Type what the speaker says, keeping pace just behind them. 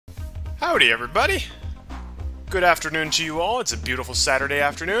Howdy, everybody! Good afternoon to you all. It's a beautiful Saturday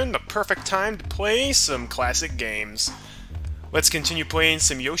afternoon, the perfect time to play some classic games. Let's continue playing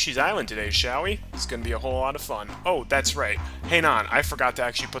some Yoshi's Island today, shall we? It's gonna be a whole lot of fun. Oh, that's right. Hang on, I forgot to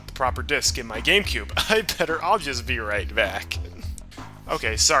actually put the proper disc in my GameCube. I'll just be right back.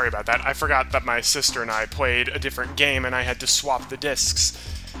 Okay, sorry about that. I forgot that my sister and I played a different game and I had to swap the discs.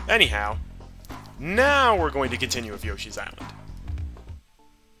 Anyhow, now we're going to continue with Yoshi's Island.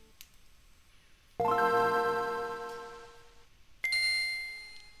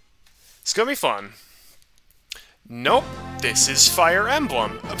 It's gonna be fun. Nope, this is Fire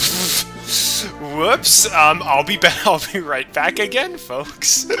Emblem. Whoops. I'll be right back again,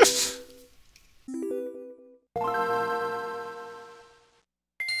 folks.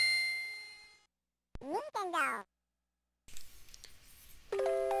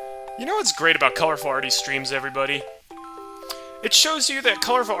 You know what's great about Colorful Artie's streams, everybody? It shows you that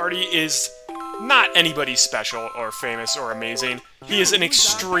Colorful Artie is not anybody special or famous or amazing. He is an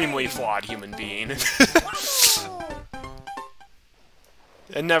extremely flawed human being.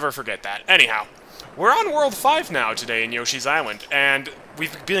 And never forget that. Anyhow, we're on World 5 now today in Yoshi's Island, and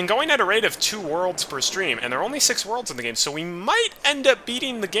we've been going at a rate of 2 worlds per stream, and there are only 6 worlds in the game, so we might end up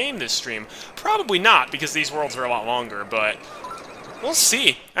beating the game this stream. Probably not, because these worlds are a lot longer, but we'll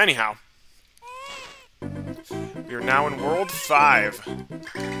see. Anyhow, we are now in World 5.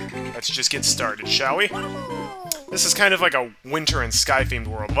 Let's just get started, shall we? This is kind of like a winter and sky-themed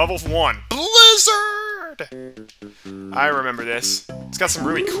world. Level 1, Blizzard! I remember this. It's got some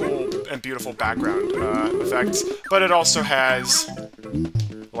really cool and beautiful background effects, but it also has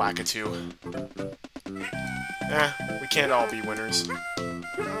Lakitu. We can't all be winners.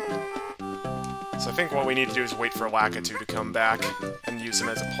 So I think what we need to do is wait for Lakitu to come back and use him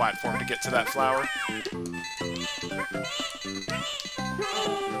as a platform to get to that flower.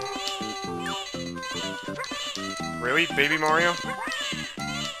 Really? Baby Mario?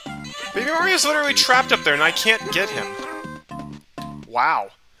 Baby Mario's literally trapped up there and I can't get him. Wow.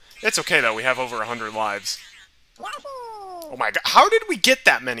 It's okay though, we have over 100 lives. Oh my god, how did we get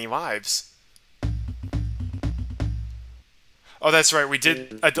that many lives? Oh, that's right, we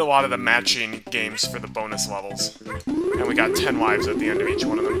did a lot of the matching games for the bonus levels. And we got 10 lives at the end of each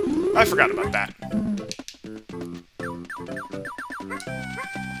one of them. I forgot about that.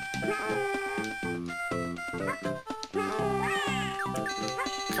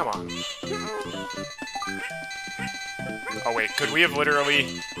 Come on. Oh wait, could we have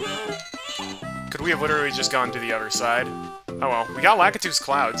literally just gone to the other side? Oh well, we got Lakitu's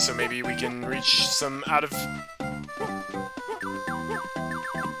cloud, so maybe we can reach some out of...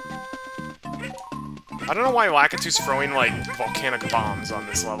 I don't know why Lakitu's throwing, like, volcanic bombs on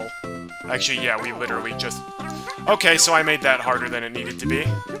this level. Actually, yeah, we literally just... Okay, so I made that harder than it needed to be.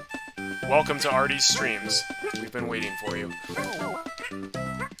 Welcome to Artie's streams. We've been waiting for you.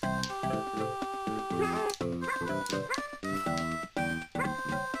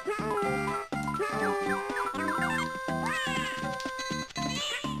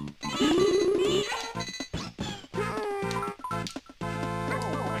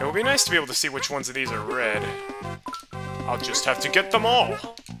 It would be nice to be able to see which ones of these are red. I'll just have to get them all!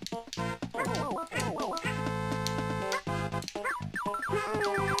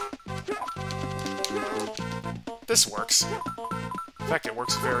 This works. In fact, it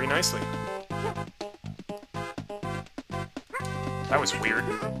works very nicely. That was weird.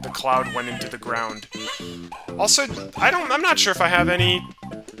 The cloud went into the ground. Also, I'm not sure if I have any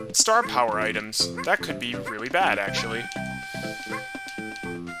star power items. That could be really bad, actually.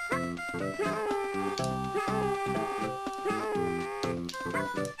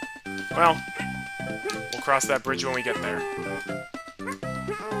 Well, we'll cross that bridge when we get there.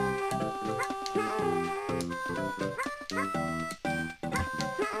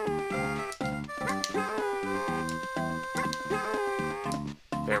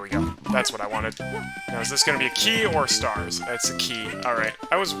 There we go. That's what I wanted. Now, is this going to be a key or stars? It's a key. Alright.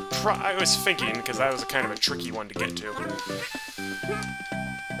 I was thinking, because that was kind of a tricky one to get to.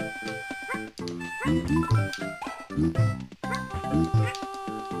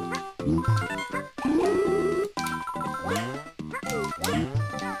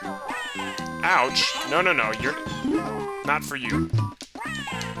 Ouch. No, no, no. You're... Not for you.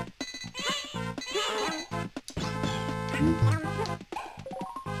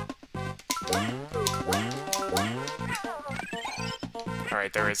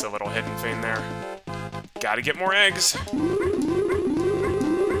 Alright, there is a little hidden thing there. Gotta get more eggs.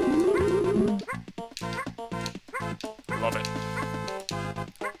 Love it.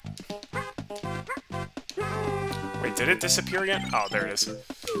 Wait, did it disappear again? Oh, there it is.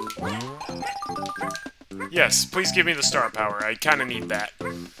 Yes, please give me the star power. I kind of need that.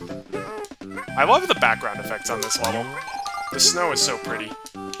 I love the background effects on this level. The snow is so pretty.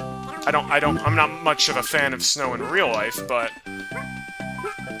 I'm not much of a fan of snow in real life, but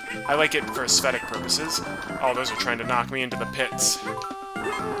I like it for aesthetic purposes. Oh, those are trying to knock me into the pits.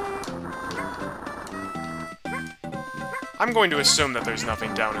 I'm going to assume that there's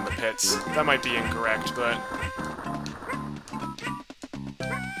nothing down in the pits. That might be incorrect, but...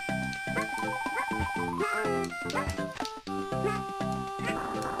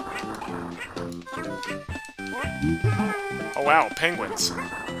 Oh wow, penguins.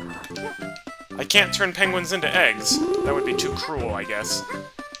 I can't turn penguins into eggs. That would be too cruel, I guess.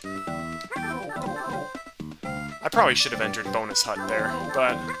 I probably should have entered Bonus Hut there,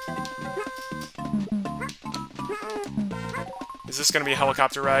 but... Is this gonna be a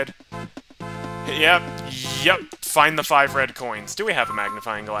helicopter ride? Yep, find the 5 red coins. Do we have a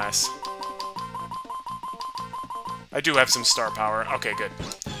magnifying glass? I do have some star power. Okay, good.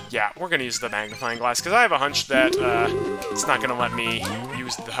 Yeah, we're gonna use the magnifying glass, because I have a hunch that, it's not gonna let me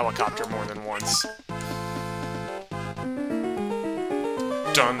use the helicopter more than once.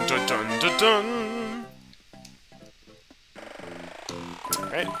 Dun dun dun dun dun!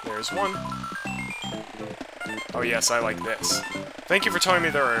 Alright, there's one. Oh yes, I like this. Thank you for telling me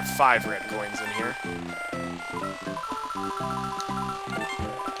there are 5 red coins in here.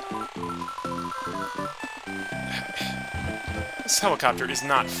 This helicopter is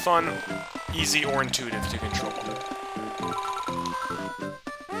not fun, easy, or intuitive to control.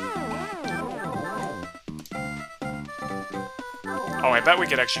 Oh, I bet we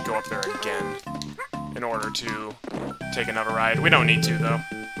could actually go up there again in order to take another ride. We don't need to, though.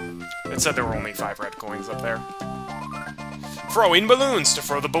 It said there were only 5 red coins up there. Throwing balloons! To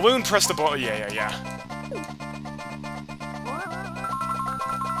throw the balloon, press the ball. Yeah.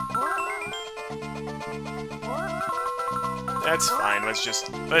 That's fine. Let's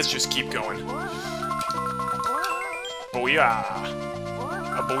just keep going. Booyah!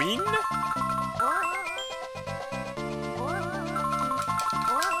 A boing?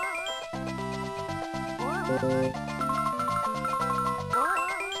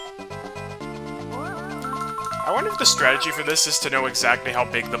 I wonder if the strategy for this is to know exactly how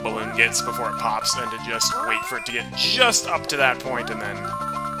big the balloon gets before it pops, and to just wait for it to get just up to that point, and then...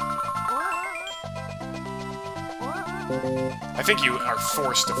 I think you are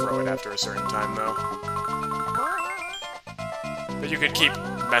forced to throw it after a certain time, though. But you could keep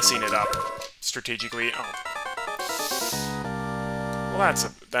messing it up strategically. Oh. Well,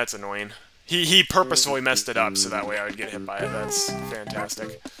 that's annoying. He purposefully messed it up so that way I would get hit by it. That's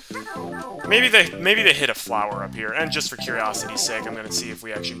fantastic. Maybe they hit a flower up here, and just for curiosity's sake, I'm gonna see if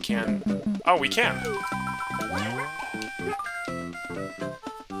we actually can. Oh, we can.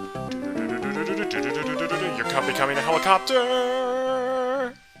 You're becoming a helicopter.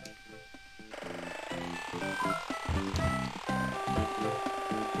 Oh,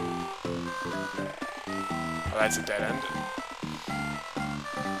 that's a dead end.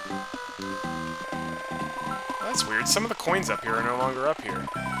 That's weird. Some of the coins up here are no longer up here.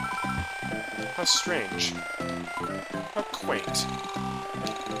 How strange. How quaint.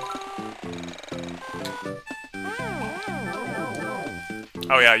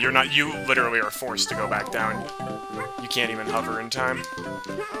 Oh yeah, you literally are forced to go back down. You can't even hover in time.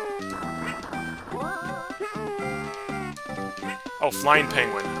 Oh, flying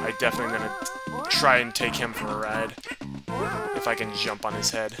penguin. I definitely am gonna try and take him for a ride. If I can jump on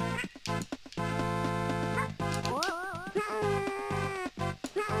his head.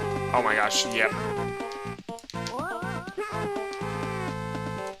 Oh my gosh, yep.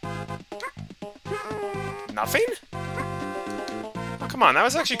 Nothing? Oh, come on, that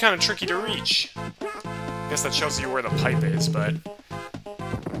was actually kind of tricky to reach. I guess that shows you where the pipe is, but...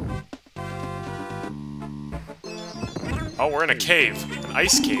 Oh, we're in a cave. An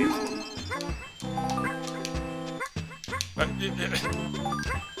ice cave.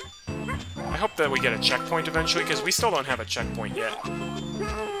 I hope that we get a checkpoint eventually, because we still don't have a checkpoint yet.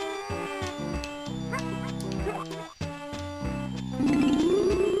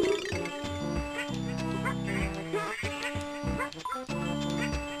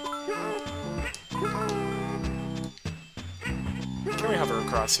 Can we hover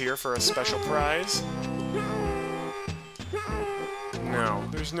across here for a special prize? No,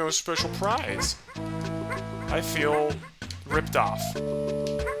 there's no special prize. I feel ripped off.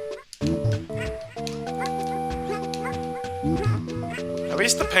 At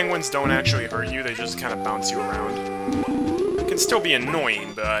least the penguins don't actually hurt you, they just kind of bounce you around. It can still be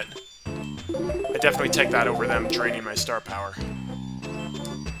annoying, but I definitely take that over them draining my star power.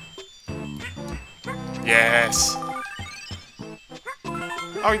 Yes!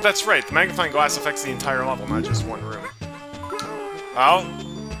 Oh, that's right. The magnifying glass affects the entire level, not just one room. Oh.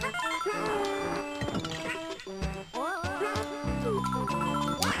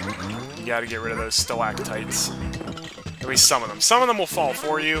 You gotta get rid of those stalactites. At least some of them. Some of them will fall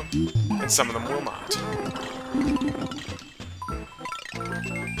for you, and some of them will not.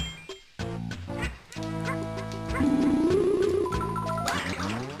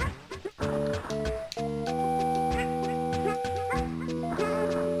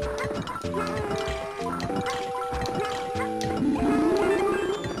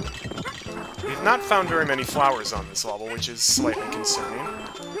 We've not found very many flowers on this level, which is slightly concerning.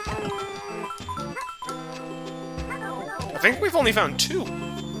 I think we've only found 2.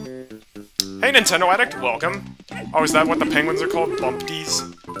 Hey, Nintendo Addict, welcome. Oh, is that what the penguins are called? Bumpties?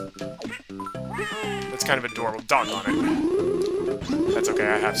 That's kind of adorable. Doggone it. That's okay,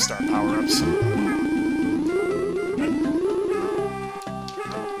 I have star power-ups.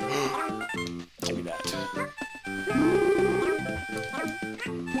 Give me that.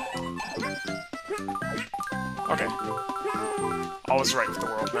 Okay. All is right with the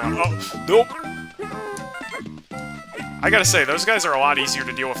world now. Oh, nope! I gotta say, those guys are a lot easier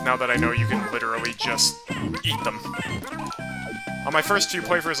to deal with now that I know you can literally just eat them. On my first few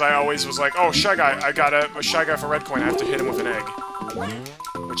playthroughs, I always was like, oh, Shy Guy, I got a Shy Guy for red coin, I have to hit him with an egg.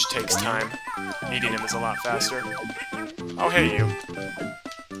 Which takes time. Eating him is a lot faster. Oh, hey, you.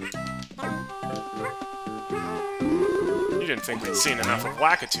 You didn't think we'd seen enough of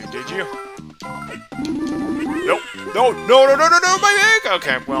Lakitu, did you? Nope. No, no, no, no, no, no, my egg!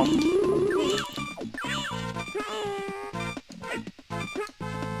 Okay, well.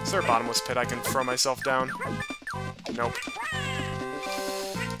 Is there a bottomless pit I can throw myself down? Nope.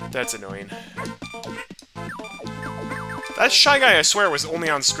 That's annoying. That Shy Guy, I swear, was only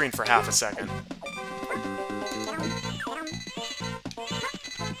on screen for half a second.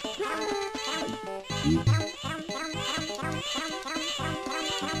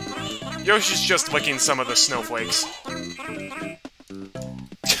 Yoshi's just licking some of the snowflakes.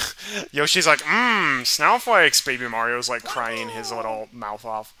 Yoshi's like, mmm, snowflakes! Baby Mario's like crying his little mouth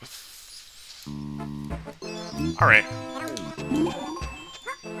off. Alright.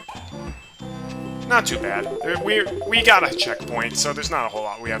 Not too bad. We got a checkpoint, so there's not a whole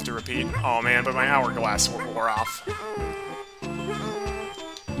lot we have to repeat. Oh man, but my hourglass wore off.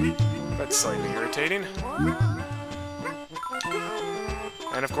 That's slightly irritating.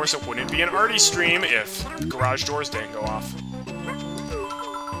 And of course it wouldn't be an arty stream if garage doors didn't go off.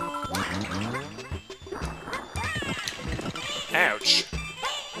 Ouch.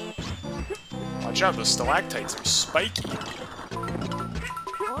 Watch out, those stalactites are spiky.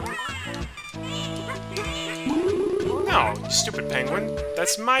 No, you stupid penguin.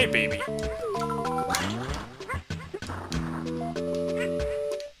 That's my baby.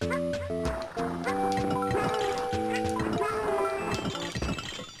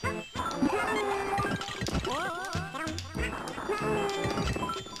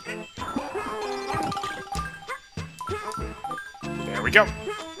 There we go.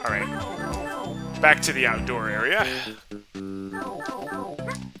 Alright. Back to the outdoor area.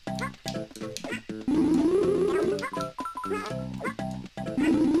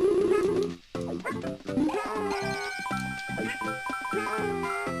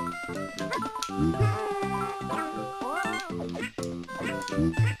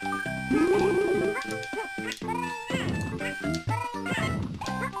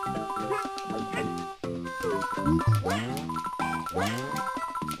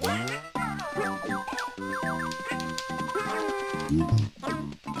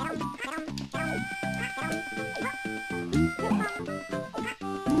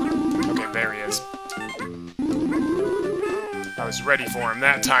 Okay, there he is. I was ready for him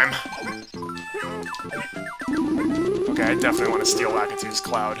that time. Okay, I definitely want to steal Lakitu's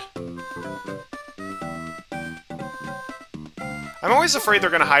cloud. I'm always afraid they're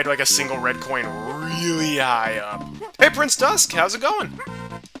gonna hide like a single red coin really high up. Hey, Prince Dusk, how's it going?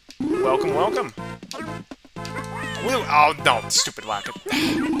 Welcome, welcome. Woo! Oh, no, stupid Lakitu.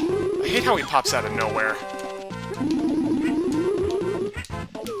 I hate how he pops out of nowhere.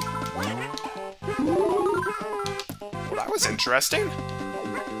 Well, that was interesting.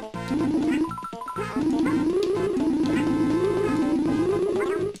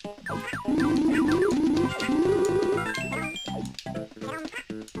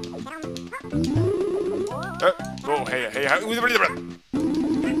 Oh, hey, hey,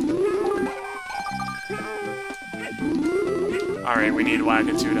 alright, we need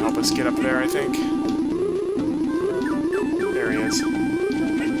Lakitu to help us get up there, I think. There he is.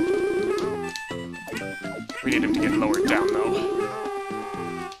 We need him to get lowered down, though.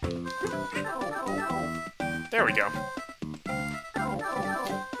 There we go.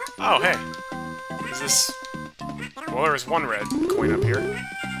 Oh, hey. Is this... Well, there's one red coin up here.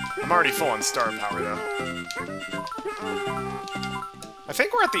 I'm already full on star power, though. I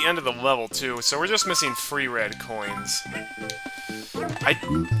think we're at the end of the level, too, so we're just missing 3 red coins. I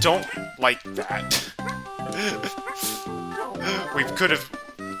don't like that. We could have...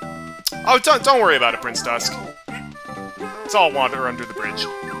 Oh, don't worry about it, Prince Dusk. It's all water under the bridge.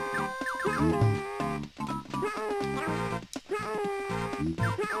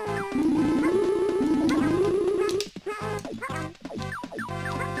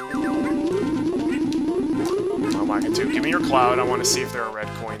 Oh, Lakitu, give me your cloud. I want to see if there are red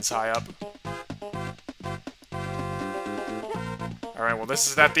coins high up. Alright, well, this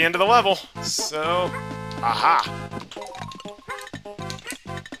is at the end of the level, so... Aha!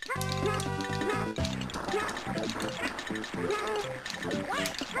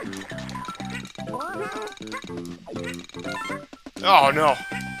 Oh, no!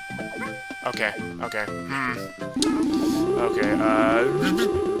 Okay, okay. Okay,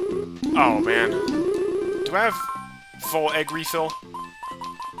 oh, man. Do I have full egg refill?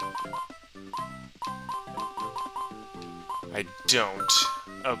 I don't.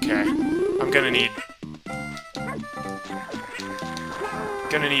 Okay. I'm gonna need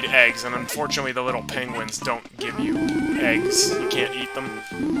eggs, and unfortunately the little penguins don't give you eggs. You can't eat them.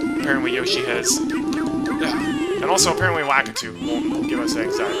 Apparently Yoshi has... And also apparently Lakitu won't give us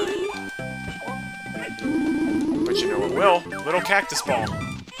eggs either. But you know what will? Little cactus ball.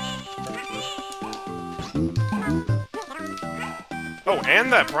 Oh,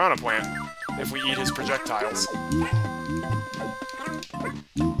 and that piranha plant, if we eat his projectiles.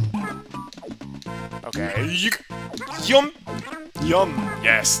 Okay, yum! Yum!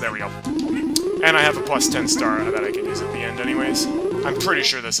 Yes, there we go. And I have a plus 10 star that I can use at the end anyways. I'm pretty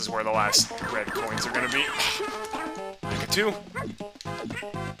sure this is where the last red coins are gonna be. Lakitu.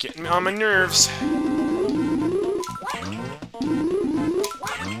 Getting on my nerves.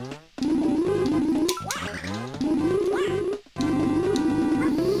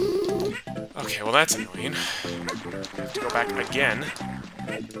 Okay, well that's annoying. I have to go back again.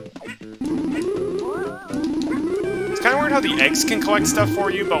 It's kind of weird how the eggs can collect stuff for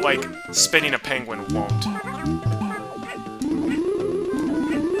you, but, like, spinning a penguin won't.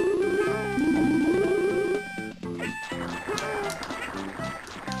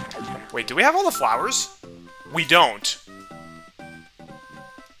 Wait, do we have all the flowers? We don't.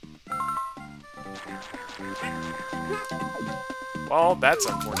 Well, that's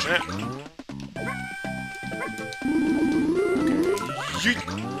unfortunate. Okay.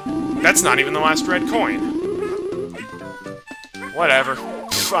 That's not even the last red coin. Whatever.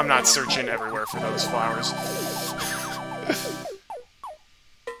 I'm not searching everywhere for those flowers.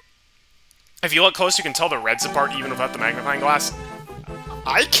 If you look close, you can tell the reds apart even without the magnifying glass.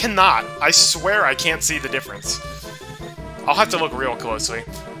 I cannot. I swear I can't see the difference. I'll have to look real closely.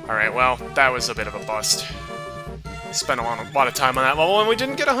 Alright, well, that was a bit of a bust. Spent a lot of time on that level, and we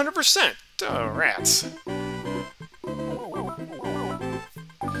didn't get 100%. Oh, rats.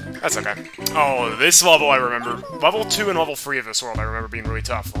 That's okay. Oh, this level I remember. Level 2 and level 3 of this world I remember being really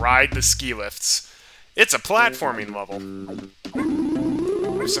tough. Ride the ski lifts. It's a platforming level.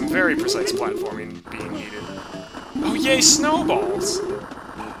 There's some very precise platforming being needed. Oh, yay, snowballs!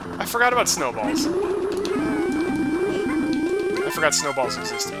 I forgot about snowballs. I forgot snowballs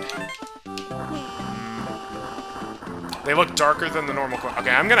existed. They look darker than the normal coin. Okay,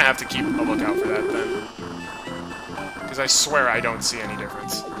 I'm gonna have to keep a lookout for that then. Because I swear I don't see any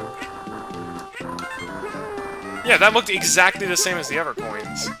difference. Yeah, that looked exactly the same as the other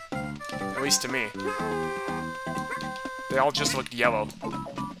coins. At least to me. They all just looked yellow.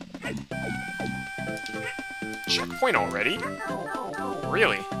 Checkpoint already?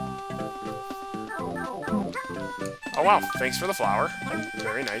 Really? Oh wow, thanks for the flower.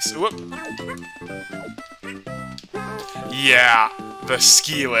 Very nice. Whoop. Yeah, the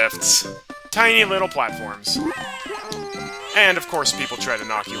ski lifts. Tiny little platforms. And of course people try to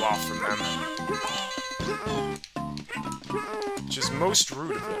knock you off from them. Which is most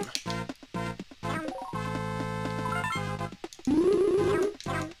rude of them.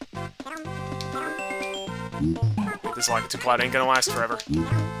 This Lakitu cloud ain't gonna last forever.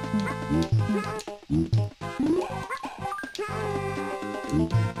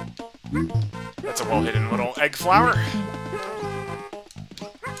 That's a well-hidden little egg flower.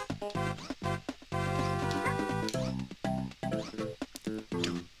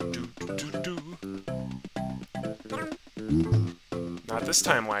 Not this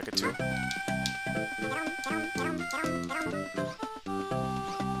time, Lakitu.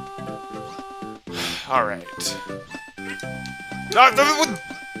 Alright.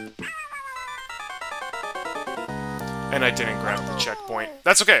 And I didn't grab the checkpoint.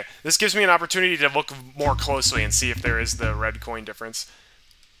 That's okay. This gives me an opportunity to look more closely and see if there is the red coin difference.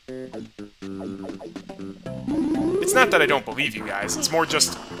 It's not that I don't believe you guys. It's more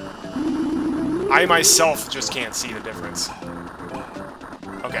just... I myself just can't see the difference.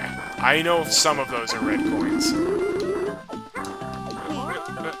 Okay. I know some of those are red coins.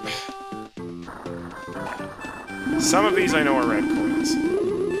 Some of these I know are red coins.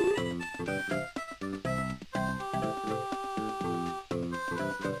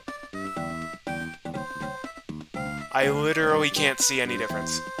 I literally can't see any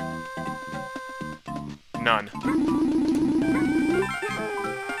difference. None.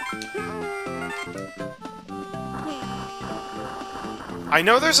 I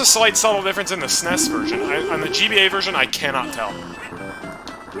know there's a slight subtle difference in the SNES version. On the GBA version, I cannot tell.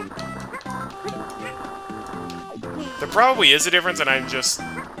 There probably is a difference, and I'm just...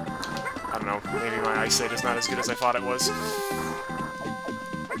 I don't know, maybe my eyesight is not as good as I thought it was.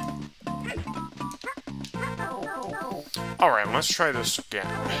 Alright, let's try this again.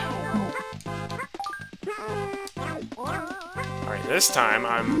 Alright, this time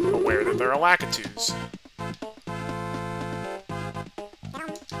I'm aware that there are Lakitus.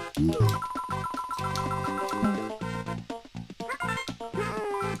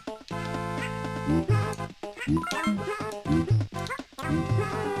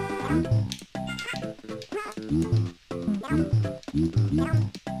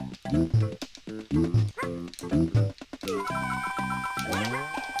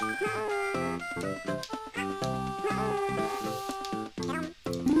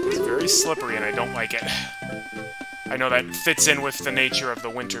 It's very slippery and I don't like it. I know that fits in with the nature of the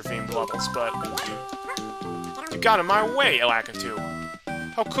winter-themed levels, but... You got in my way, Lakitu.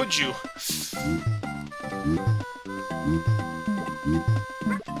 How could you?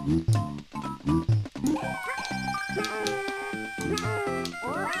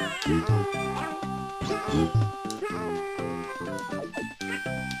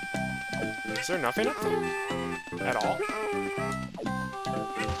 Is there nothing up there? At all?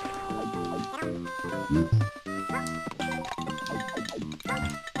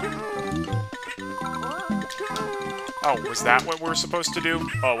 Oh, was that what we're supposed to do?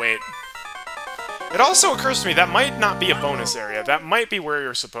 Oh, wait. It also occurs to me that might not be a bonus area. That might be where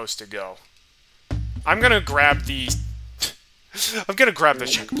you're supposed to go. I'm gonna grab the... I'm gonna grab the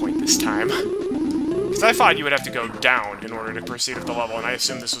checkpoint this time. Because I thought you would have to go down in order to proceed with the level, and I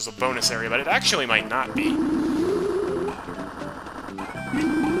assumed this was a bonus area, but it actually might not be.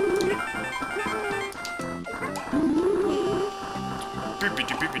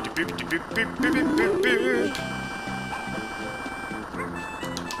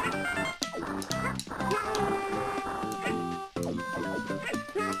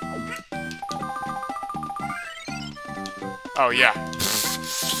 Oh, yeah.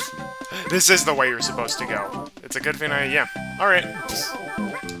 This is the way you're supposed to go. It's a good thing yeah. Alright.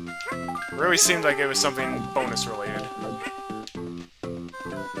 Really seemed like it was something bonus-related.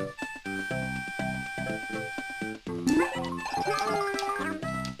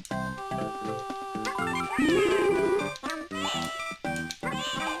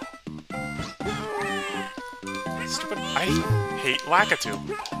 Stupid. I hate Lakitu.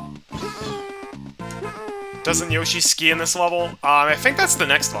 Doesn't Yoshi ski in this level? I think that's the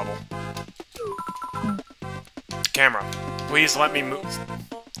next level. Camera, please let me move.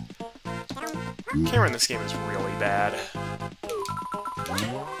 Camera in this game is really bad.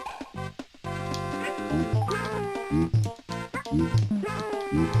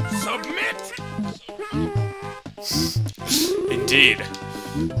 Submit! Indeed.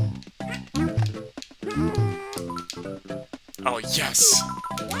 Oh, yes!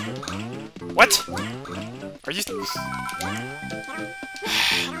 What? Are you...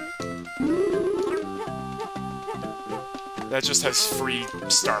 That just has free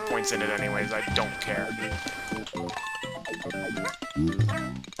star points in it anyways, I don't care.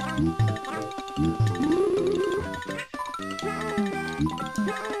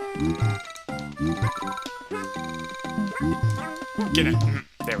 Get it.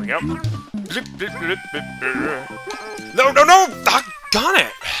 There we go. No, no, no! Doggone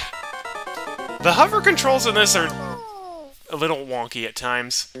it! The hover controls in this are a little wonky at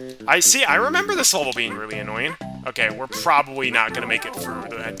times. I remember this level being really annoying. Okay, we're probably not going to make it through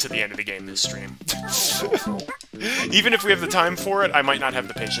to the end of the game this stream. Even if we have the time for it, I might not have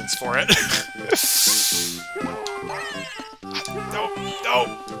the patience for it. No, no, No!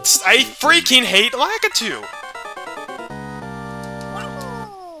 I freaking hate Lakitu!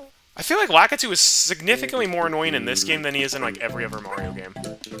 I feel like Lakitu is significantly more annoying in this game than he is in, like, every other Mario game.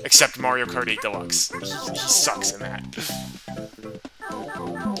 Except Mario Kart 8 Deluxe. He sucks in that.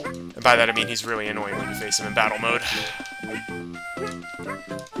 And by that I mean he's really annoying when you face him in battle mode.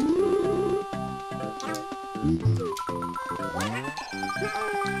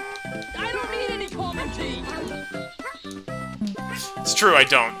 I don't need any coffee tea. It's true, I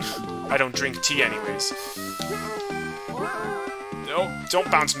don't. I don't drink tea anyways. No, don't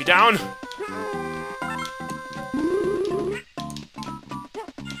bounce me down!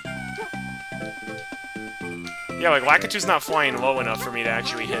 Yeah, like, Lakitu's not flying low enough for me to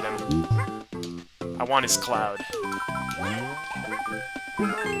actually hit him. I want his cloud.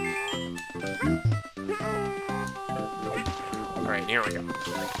 Alright, here we go.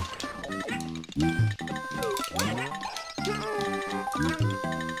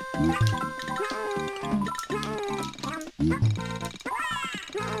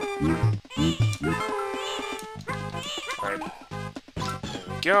 Alright. There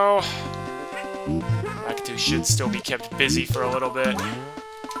we go. Lakitu should still be kept busy for a little bit.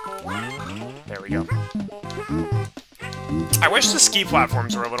 There we go. I wish the ski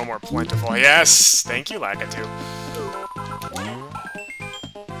platforms were a little more plentiful. Yes! Thank you, Lakitu.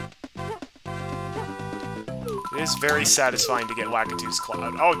 It is very satisfying to get Lakitu's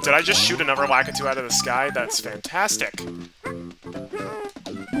cloud. Oh, did I just shoot another Lakitu out of the sky? That's fantastic.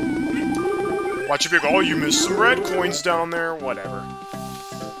 Watch your big. Oh, you missed some red coins down there. Whatever.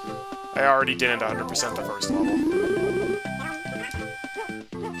 I already didn't 100% the first level.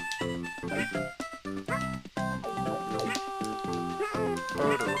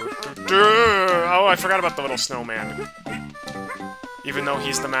 Oh, I forgot about the little snowman. Even though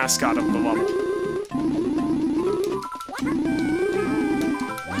he's the mascot of the level.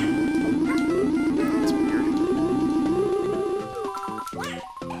 That's weird.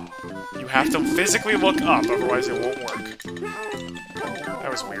 You have to physically look up, otherwise it won't work.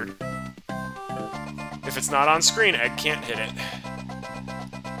 That was weird. If it's not on screen, Egg can't hit it.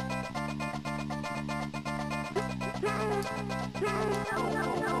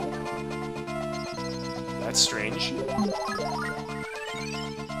 That's strange.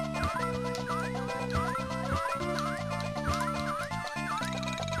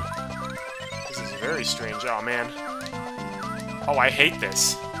 This is very strange. Oh, man. Oh, I hate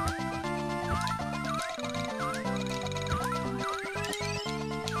this.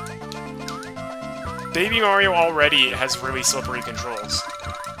 Baby Mario already has really slippery controls.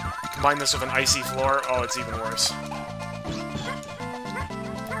 Combine this with an icy floor, oh, it's even worse.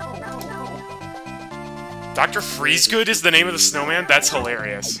 Dr. Freezegood is the name of the snowman? That's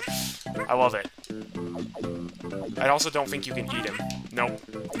hilarious. I love it. I also don't think you can eat him. Nope.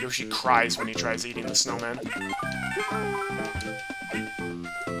 Yoshi cries when he tries eating the snowman.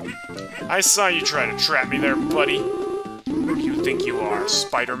 I saw you try to trap me there, buddy. Who do you think you are,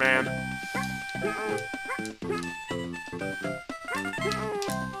 Spider-Man?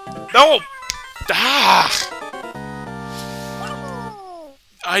 No! Ah!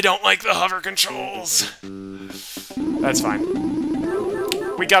 I don't like the hover controls. That's fine.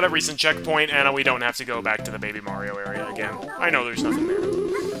 We got a recent checkpoint, and we don't have to go back to the Baby Mario area again. I know there's nothing there.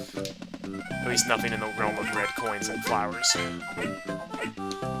 At least nothing in the realm of red coins and flowers.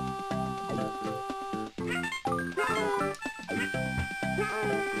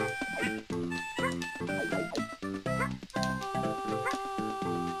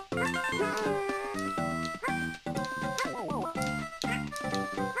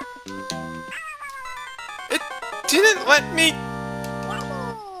 Didn't let me...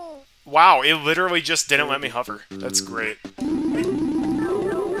 Wow, it literally just didn't let me hover. That's great.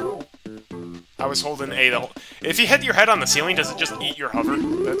 I was holding A the whole... If you hit your head on the ceiling, does it just eat your hover?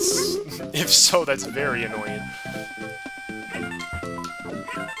 That's... If so, that's very annoying.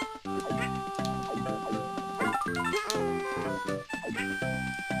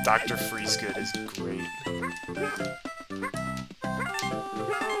 Dr. Freezegood is great.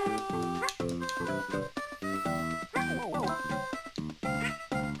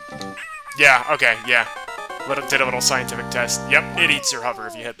 Yeah, okay, yeah. Did a little scientific test. Yep, it eats your hover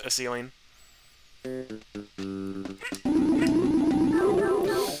if you hit a ceiling.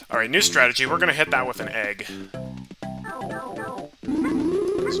 Alright, new strategy. We're gonna hit that with an egg.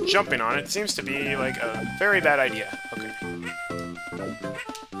 Just jumping on it seems to be, like, a very bad idea. Okay.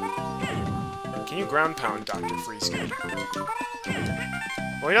 Can you ground pound Dr. Freezegood?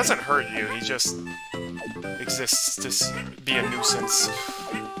 Well, he doesn't hurt you. He just exists to be a nuisance.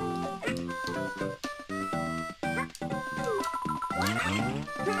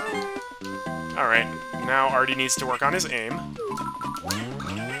 Alright, now Artie needs to work on his aim.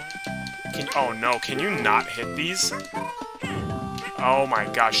 Oh no, can you not hit these? Oh my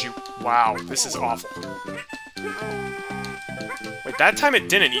gosh, wow, this is awful. Wait, that time it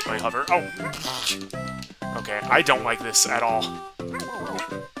didn't eat my hover. Oh. Okay, I don't like this at all.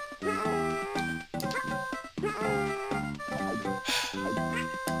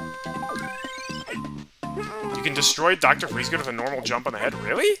 You can destroy Dr. Freezegood with a normal jump on the head?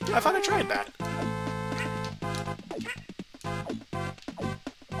 Really? I thought I tried that.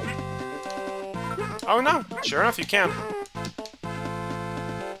 Oh no, sure enough you can.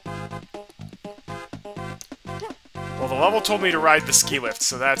 Well, the level told me to ride the ski lift,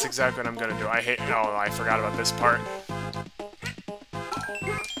 so that's exactly what I'm gonna do. Oh, I forgot about this part.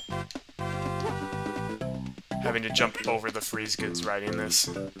 Having to jump over the Freezegoods riding this.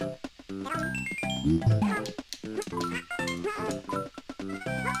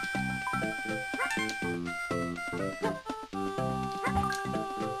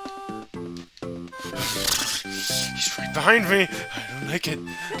 He's right behind me! I don't like it.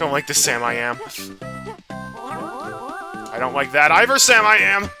 Don't like the Sam I am. I don't like that either, Sam I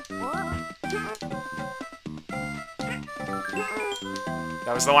am!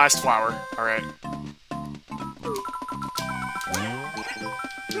 That was the last flower. Alright.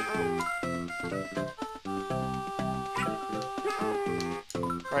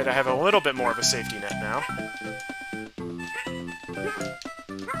 Alright, I have a little bit more of a safety net now.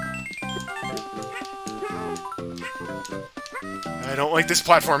 I don't like this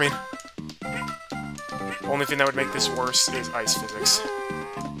platforming. Only thing that would make this worse is ice physics.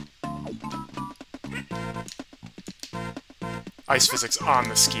 Ice physics on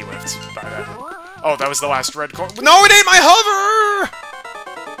the ski lift, by that. Oh, that was the last red coin. No, it ain't my hover!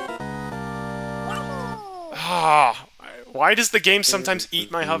 Ah, why does the game sometimes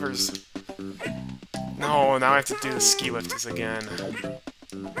eat my hovers? No, now I have to do the ski lifters again.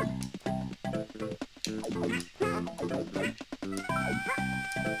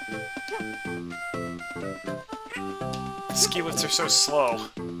 Ski lifts are so slow.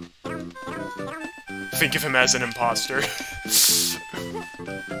 Think of him as an imposter.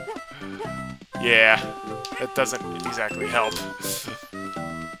 Yeah, that doesn't exactly help.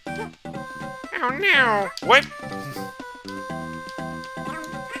 Oh no! What?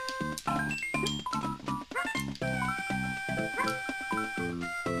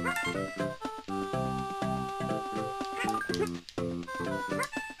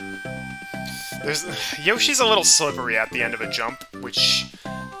 Yoshi's a little slippery at the end of a jump, which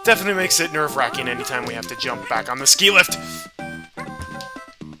definitely makes it nerve-wracking anytime we have to jump back on the ski lift.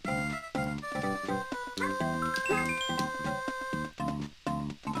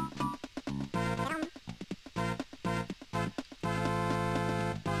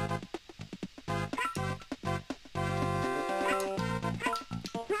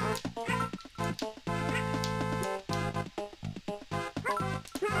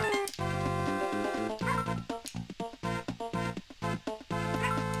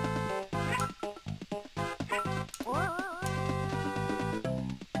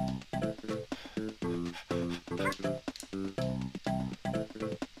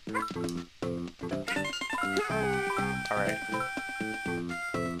 Alright.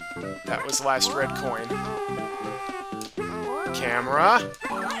 That was the last red coin. Camera.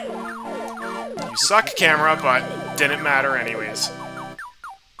 You suck, camera, but didn't matter anyways.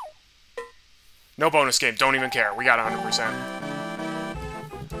 No bonus game, don't even care. We got 100%.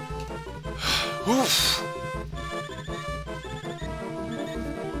 Oof.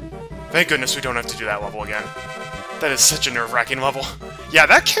 Thank goodness we don't have to do that level again. That is such a nerve-wracking level. Yeah,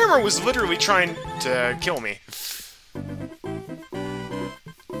 that camera was literally trying to kill me.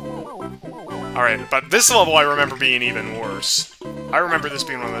 Alright, but this level I remember being even worse. I remember this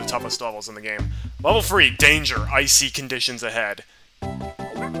being one of the toughest levels in the game. Level 3, Danger, Icy Conditions Ahead.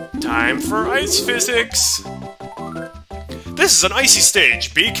 Time for ice physics! This is an icy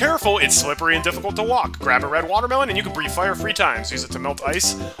stage. Be careful, it's slippery and difficult to walk. Grab a red watermelon and you can breathe fire 3 times. Use it to melt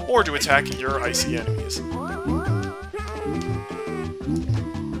ice or to attack your icy enemies.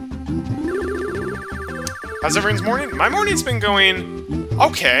 How's everyone's morning? My morning's been going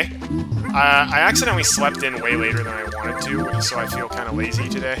okay. I accidentally slept in way later than I wanted to, so I feel kind of lazy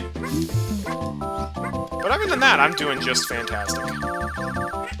today. But other than that, I'm doing just fantastic.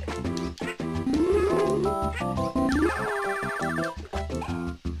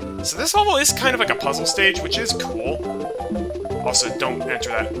 So this level is kind of like a puzzle stage, which is cool. Also, don't enter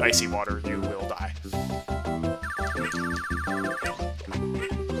that icy water, you will die.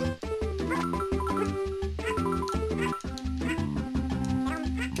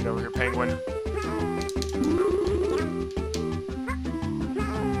 Get over here, penguin.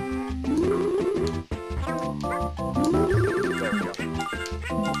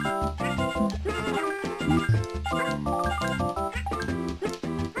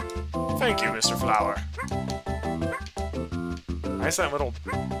 Thank you, Mr. Flower. Why is that little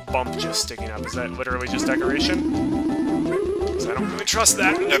bump just sticking up? Is that literally just decoration? Because I don't really trust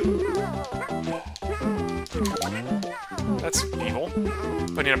that. That's evil.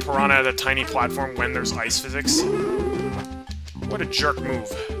 Putting a piranha at a tiny platform when there's ice physics. What a jerk move.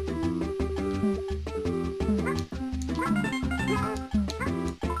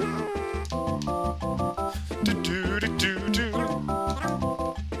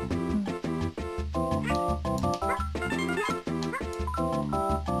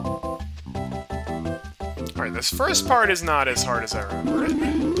 Alright, this first part is not as hard as I remember it.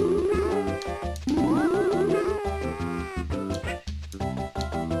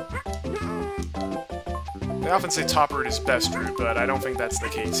 They often say top route is best route, but I don't think that's the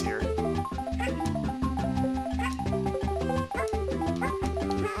case here.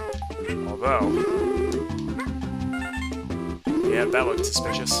 Although... yeah, that looked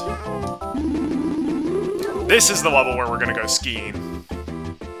suspicious. This is the level where we're gonna go skiing.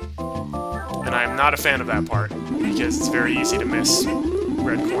 And I'm not a fan of that part, because it's very easy to miss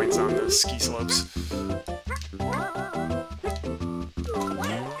red coins on the ski slopes.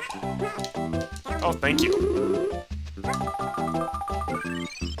 Oh, thank you.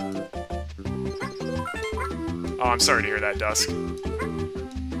 Oh, I'm sorry to hear that, Dusk.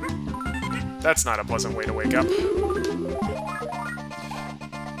 That's not a pleasant way to wake up.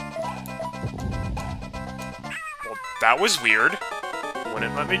 Well, that was weird.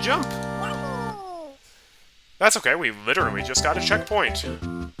 Wouldn't let me jump. That's okay, we literally just got a checkpoint.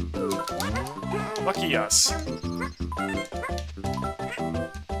 Lucky us.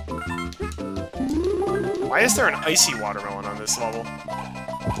 Why is there an icy watermelon on this level?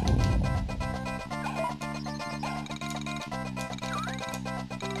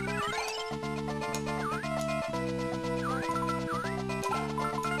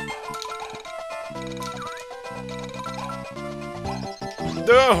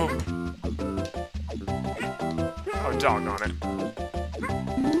 No! Oh, doggone it.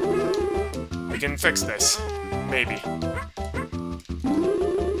 We can fix this. Maybe.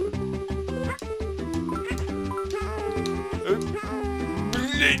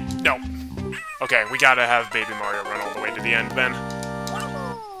 No. Okay, we gotta have Baby Mario run all the way to the end, then.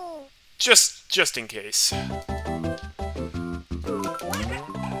 Just in case.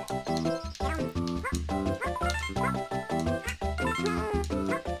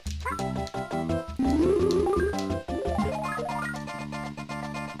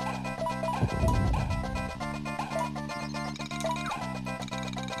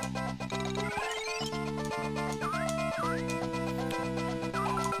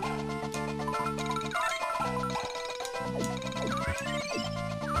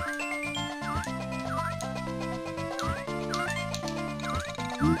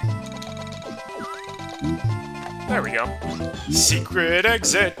 There we go. Secret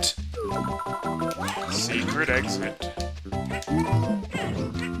exit! Secret exit.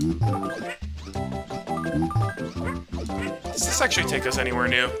 Does this actually take us anywhere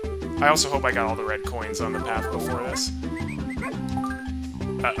new? I also hope I got all the red coins on the path before this.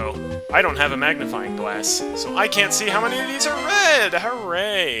 Uh-oh. I don't have a magnifying glass, so I can't see how many of these are red!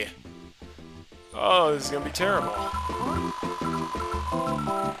 Hooray! Oh, this is gonna be terrible.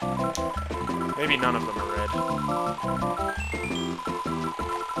 Maybe none of them are red.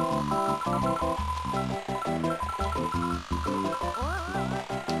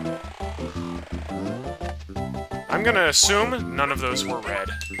 I'm gonna assume none of those were red.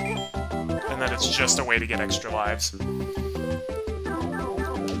 And that it's just a way to get extra lives.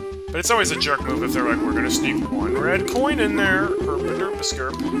 But it's always a jerk move if they're like, we're gonna sneak one red coin in there.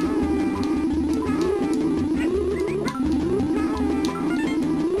 Herp-a-derp-a-skirp.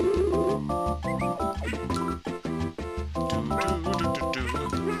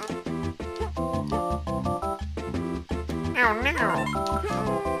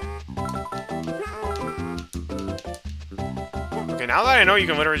 Okay, now that I know you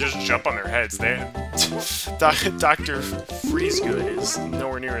can literally just jump on their heads, Dr. Freezegood is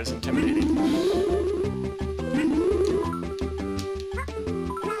nowhere near as intimidating.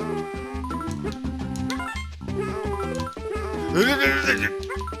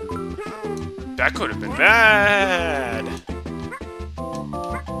 That could have been bad!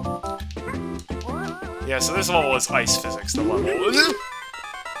 Yeah, so this level is ice physics, the level. Well,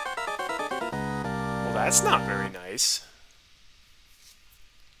 that's not very nice.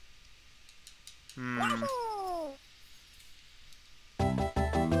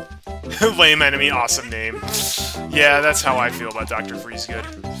 Lame enemy, awesome name. Yeah, that's how I feel about Dr. Freezegood.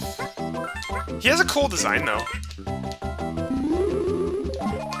 He has a cool design, though.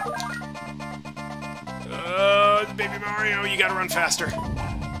 Mario, you gotta run faster.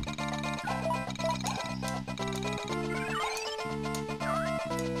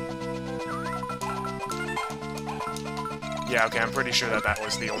 Yeah, okay, I'm pretty sure that that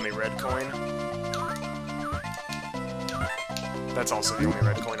was the only red coin. That's also the only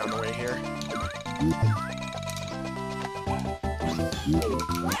red coin on the way here.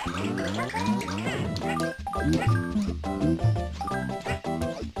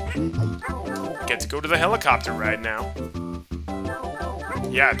 Get to go to the helicopter ride now.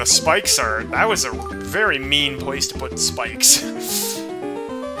 Yeah, the spikes are... That was a very mean place to put spikes.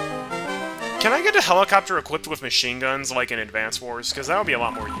 Can I get a helicopter equipped with machine guns like in Advance Wars? Because that would be a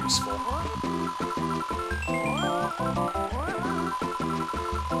lot more useful.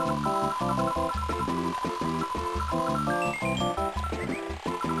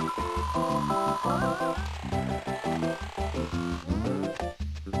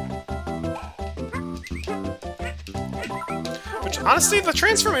 Which, honestly, the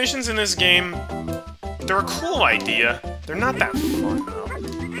transformations in this game, they're a cool idea. They're not that fun, though.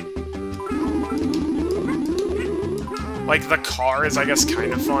 Like, the car is, I guess,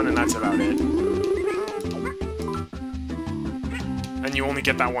 kind of fun, and that's about it. And you only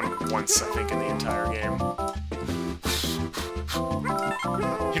get that one once, I think, in the entire game.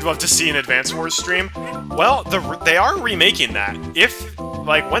 You'd love to see an Advance Wars stream? Well, they are remaking that. If,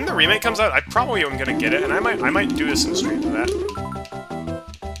 like, when the remake comes out, I probably am gonna get it, and I might do some stream of that.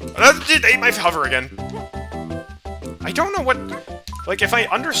 It ate my hover again. I don't know what... Like, if I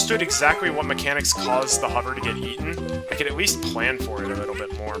understood exactly what mechanics caused the hover to get eaten, I could at least plan for it a little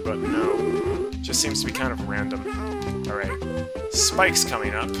bit more, but no. It just seems to be kind of random. Alright. Spikes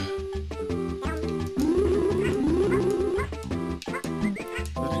coming up.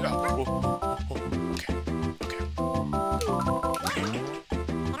 Okay.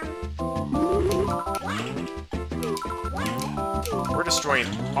 We're destroying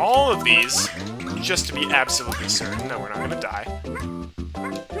all of these, just to be absolutely certain that we're not gonna die.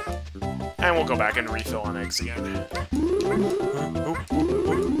 And we'll go back and refill on eggs again.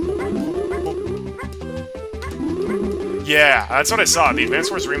 Yeah, that's what I saw. The Advance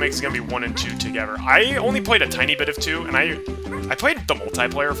Wars remake is gonna be 1 and 2 together. I only played a tiny bit of 2, and I played the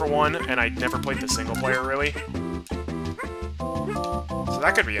multiplayer for 1, and I never played the single player, really. So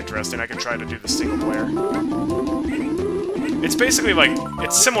that could be interesting. I could try to do the single player. It's basically like,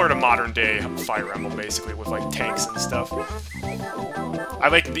 it's similar to modern-day Fire Emblem, basically, with, like, tanks and stuff.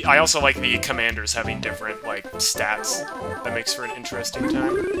 I also like the commanders having different, like, stats. That makes for an interesting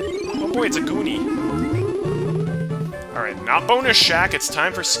time. Oh boy, it's a Goonie. Alright, not Bonus Shack, it's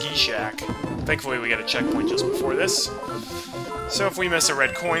time for Ski Shack. Thankfully, we get a checkpoint just before this. So if we miss a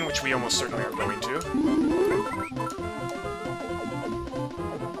red coin, which we almost certainly are going to...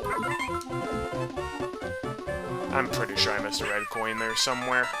 I'm pretty sure I missed a red coin there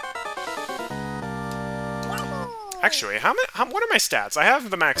somewhere. Actually, what are my stats? I have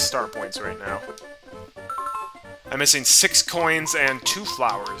the max star points right now. I'm missing 6 coins and 2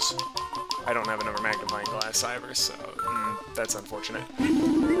 flowers. I don't have another magnifying glass either, so that's unfortunate.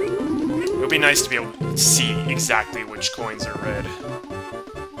 It would be nice to be able to see exactly which coins are red.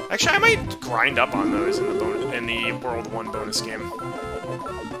 Actually, I might grind up on those in the World 1 bonus game.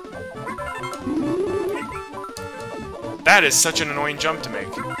 That is such an annoying jump to make.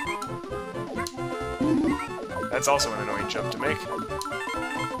 That's also an annoying jump to make.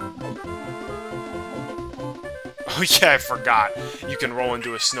 Oh yeah, I forgot. You can roll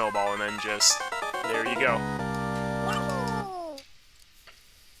into a snowball and then just... There you go.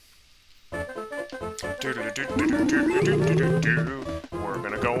 We're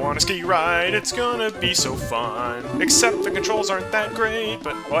gonna go on a ski ride, it's gonna be so fun. Except the controls aren't that great,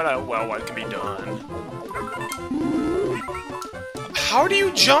 but well, what can be done? How do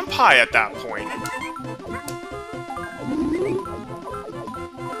you jump high at that point?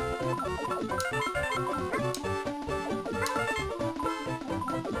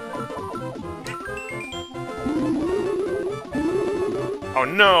 Oh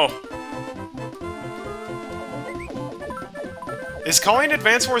no! Is calling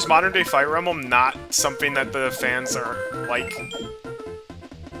Advance Wars Modern Day Fire Emblem not something that the fans are like?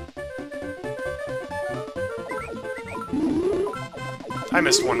 I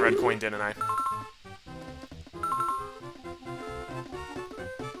missed 1 red coin, didn't I?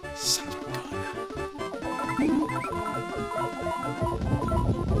 Son of a gun.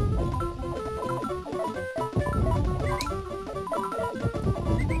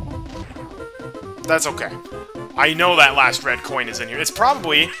 That's okay. I know that last red coin is in here. It's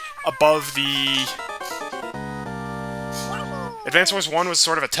probably above the... Advance Wars 1 was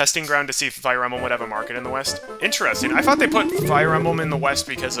sort of a testing ground to see if Fire Emblem would have a market in the West. Interesting. I thought they put Fire Emblem in the West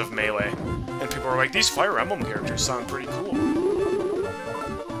because of Melee. And people were like, these Fire Emblem characters sound pretty cool.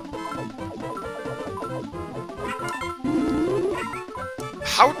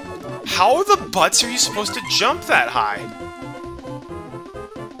 How the butts are you supposed to jump that high?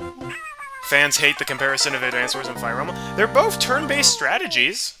 Fans hate the comparison of Advance Wars and Fire Emblem. They're both turn-based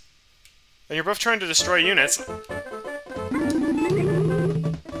strategies. And you're both trying to destroy units.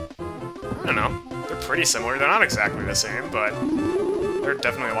 I don't know. They're pretty similar. They're not exactly the same, but there are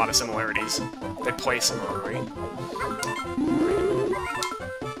definitely a lot of similarities. They play similarly.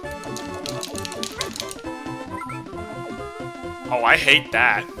 Oh, I hate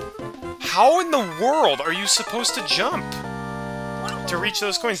that. How in the world are you supposed to jump to reach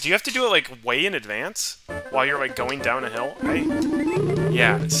those coins? Do you have to do it, like, way in advance? While you're, like, going down a hill?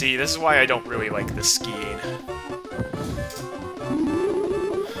 Yeah, see, this is why I don't really like the skiing.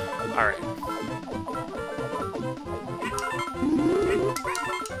 Alright.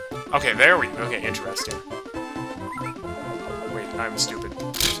 Okay, there we go. Okay, interesting. Wait, I'm stupid.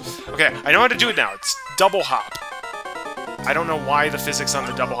 Okay, I know how to do it now. It's double hop. I don't know why the physics on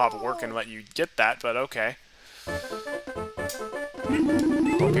the double hop work and let you get that, but okay.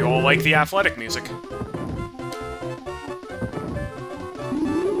 Hope you all like the athletic music.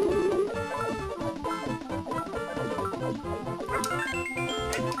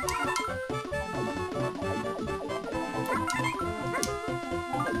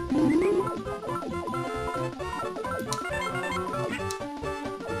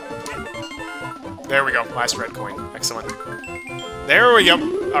 There we go. Last red coin. Excellent. There we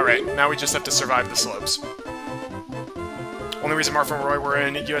go. Alright, now we just have to survive the slopes. Only reason Marfa and Roy were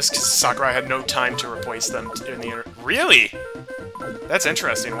in US because Sakurai had no time to replace them in the Really? That's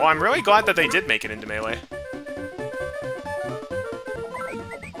interesting. Well, I'm really glad that they did make it into Melee.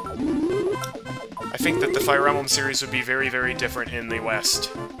 I think that the Fire Emblem series would be very, very different in the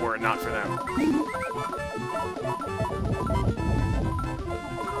West, were it not for them.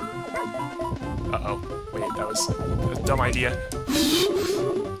 Uh-oh. Wait, that was a dumb idea.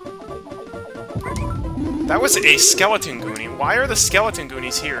 That was a Skeleton Goonie. Why are the Skeleton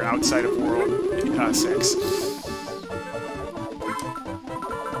Goonies here outside of World 6?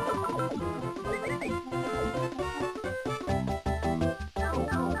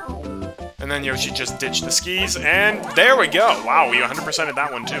 And then Yoshi just ditched the skis, and there we go! Wow, we 100%ed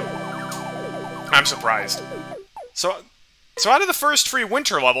that one too. I'm surprised. So out of the first 3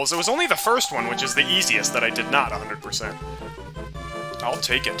 winter levels, it was only the first one, which is the easiest, that I did not 100%. I'll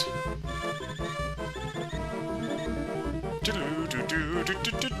take it.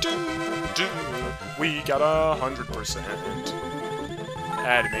 We got 100%.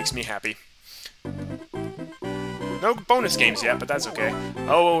 And it makes me happy. No bonus games yet, but that's okay.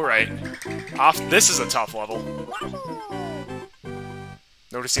 Oh, right. This is a tough level.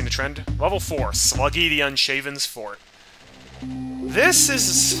 Noticing the trend? Level 4, Sluggy the Unshaven's Fort. This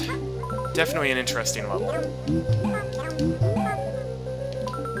is definitely an interesting level.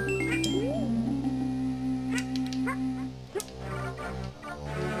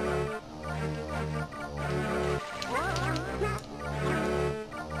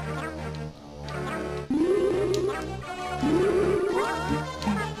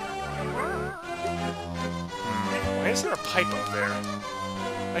 Why is there a pipe up there?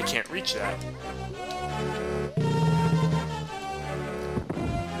 I can't reach that.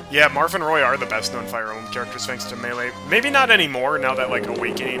 Yeah, Marv and Roy are the best-known Fire Emblem characters thanks to Melee. Maybe not anymore, now that, like,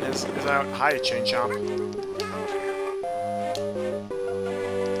 Awakening is out. Hi, Chain Chomp.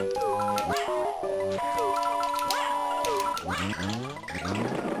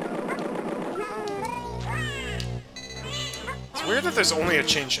 It's weird that there's only a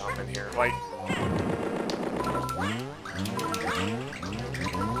Chain Chomp in here, like...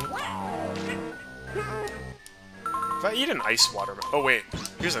 If I eat an ice watermelon... Oh, wait.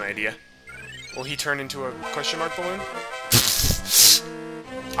 Here's an idea. Will he turn into a question mark balloon?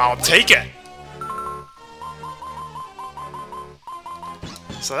 I'll take it!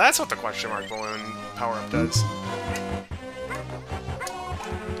 So that's what the question mark balloon power-up does.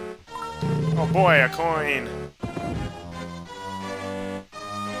 Oh boy, a coin!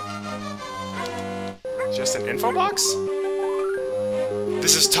 Just an info box?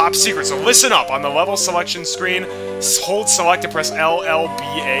 This is top secret, so listen up! On the level selection screen, hold select and press L, L, B,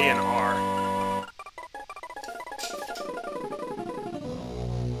 A, and R.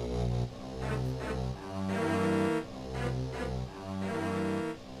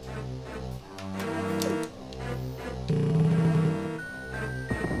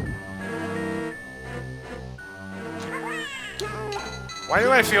 Why do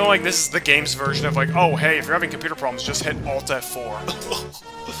I feel like this is the game's version of like, oh hey, if you're having computer problems, just hit Alt F4.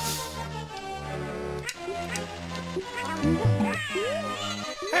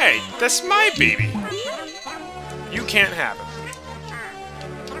 Hey, that's my baby! You can't have it.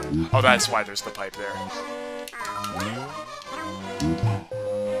 Oh, that's why there's the pipe there.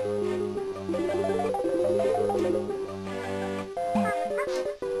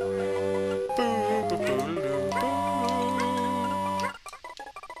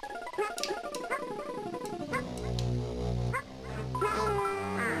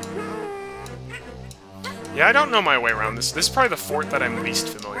 Yeah, I don't know my way around this. This is probably the fort that I'm least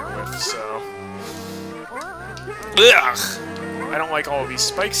familiar with, so... Ugh! I don't like all of these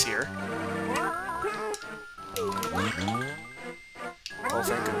spikes here. Oh,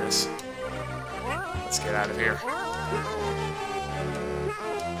 thank goodness. Let's get out of here.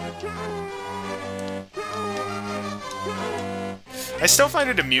 I still find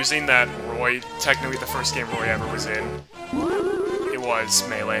it amusing that Roy, technically the first game Roy ever was in, it was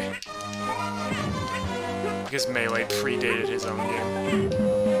Melee. Because Melee predated his own game.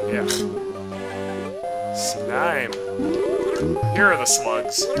 Yeah. Slime. Here are the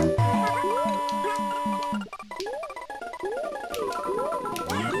slugs.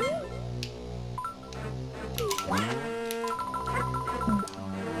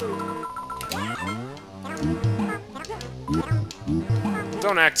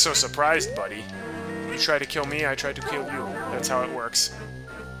 Don't act so surprised, buddy. You try to kill me, I try to kill you. That's how it works.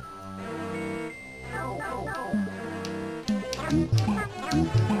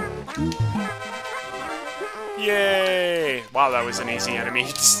 Yay! Wow, that was an easy enemy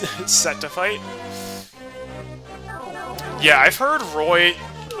set to fight. Yeah, I've heard Roy...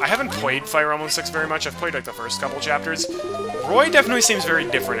 I haven't played Fire Emblem 6 very much. I've played like the first couple chapters. Roy definitely seems very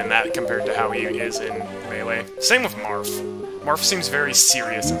different in that compared to how he is in Melee. Same with Marth. Marth seems very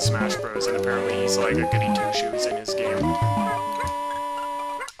serious in Smash Bros, and apparently he's like a goody two-shoes in his game.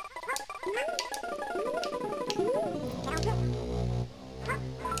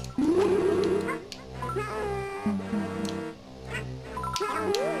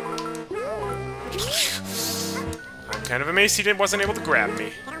 I'm kind of amazed he wasn't able to grab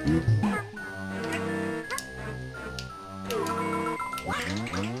me.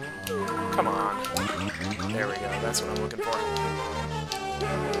 Come on. There we go, that's what I'm looking for.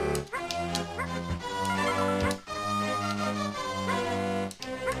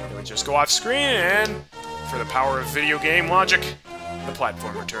 Then we just go off screen, and for the power of video game logic, the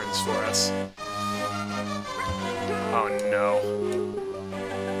platform returns for us. Oh no.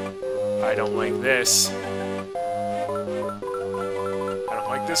 I don't like this. I don't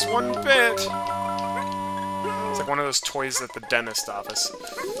like this one bit. It's like one of those toys at the dentist office.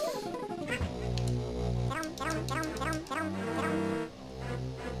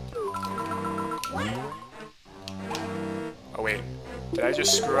 Oh wait, did I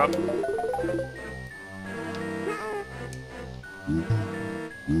just screw up?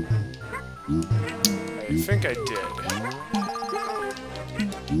 I think I did.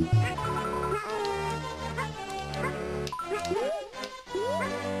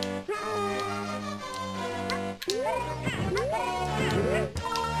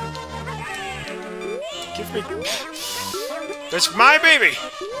 Give me... That's my baby!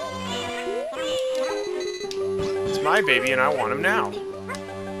 It's my baby and I want him now.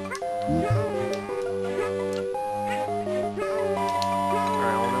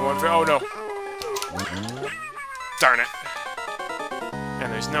 Alright, only one for... Oh no! Darn it.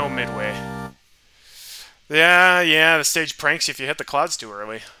 And there's no midway. Yeah, the stage pranks you if you hit the clouds too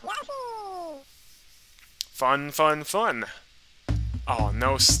early. Fun, fun, fun. Oh,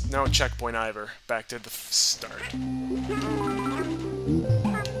 no checkpoint either. Back to the start.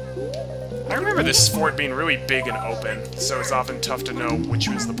 I remember this fort being really big and open, so it's often tough to know which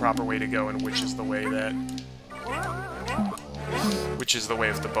was the proper way to go and which is the way that... which is the way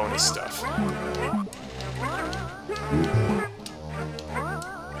of the bonus stuff.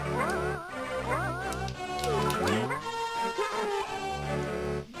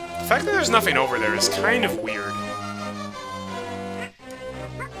 The fact that there's nothing over there is kind of weird.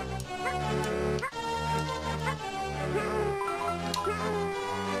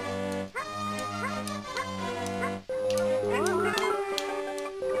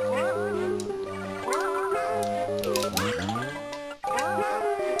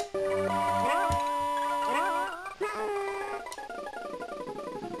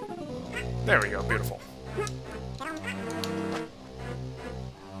 There we go, beautiful.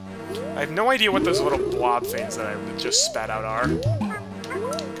 I have no idea what those little blob things that I just spat out are.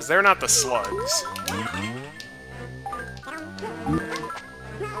 Because they're not the slugs.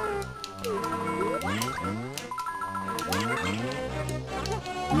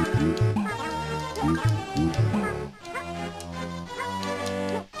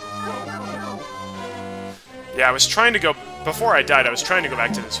 I was trying to go... Before I died, I was trying to go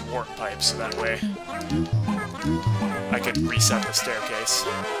back to this warp pipe, so that way I could reset the staircase.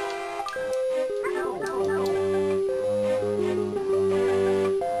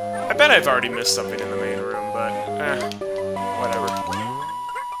 I bet I've already missed something in the main room, but whatever.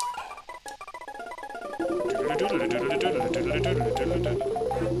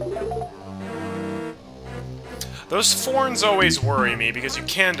 Those thorns always worry me because you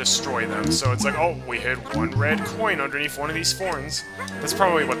can destroy them, so it's like, oh, we hid one red coin underneath one of these thorns. That's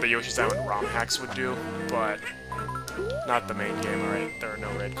probably what the Yoshi's Island ROM hacks would do, but not the main game. Alright, there are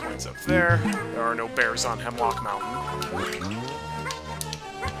no red coins up there. There are no bears on Hemlock Mountain.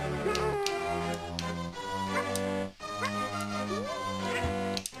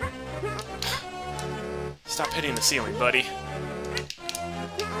 Stop hitting the ceiling, buddy.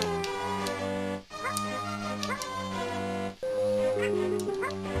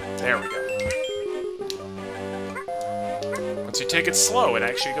 There we go. Once you take it slow, it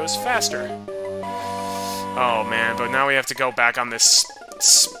actually goes faster. Oh man, but now we have to go back on this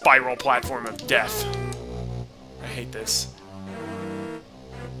spiral platform of death. I hate this.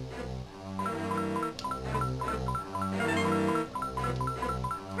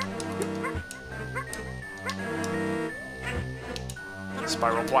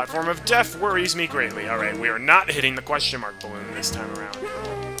 Spiral platform of death worries me greatly. Alright, we are not hitting the question mark balloon this time around.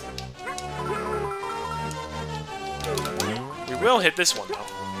 We will hit this one, though.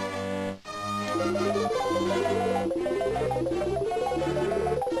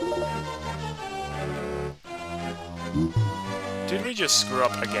 Did we just screw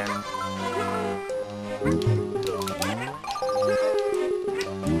up again?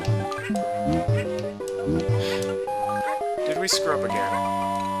 Did we screw up again?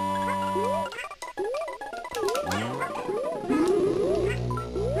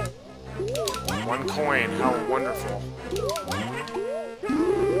 One coin, how wonderful.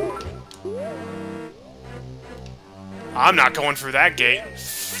 I'm not going through that gate.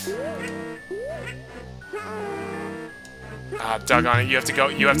 Ah, doggone it, you have to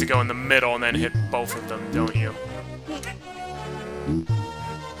go in the middle and then hit both of them, don't you?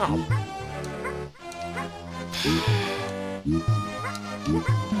 Oh.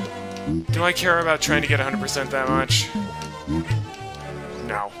 Do I care about trying to get 100% that much?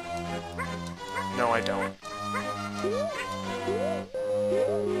 No. No, I don't.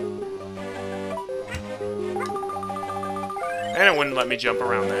 And it wouldn't let me jump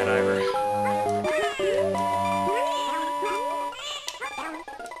around that either.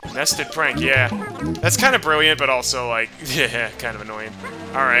 Nested prank, yeah. That's kind of brilliant, but also, like, yeah, kind of annoying.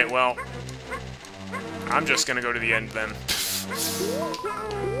 Alright, well, I'm just gonna go to the end then.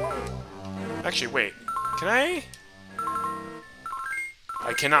 Actually, wait. Can I?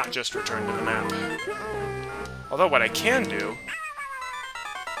 I cannot just return to the map. Although what I can do...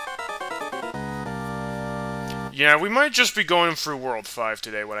 Yeah, we might just be going through World 5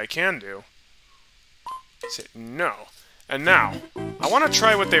 today. What I can do... is hit no. And now, I want to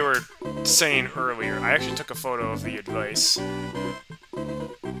try what they were saying earlier. I actually took a photo of the advice.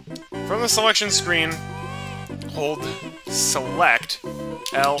 From the selection screen, hold select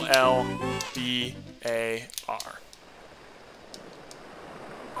LLBAR.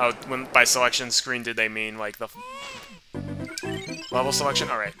 Oh, by selection screen did they mean like the level selection?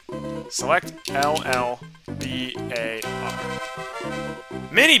 Alright. Select LLBAR.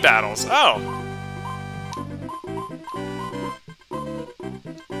 Mini battles! Oh!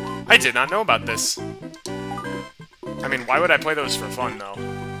 I did not know about this. I mean, why would I play those for fun, though?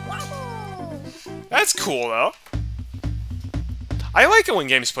 That's cool, though. I like it when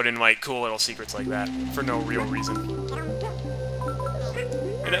games put in, like, cool little secrets like that, for no real reason.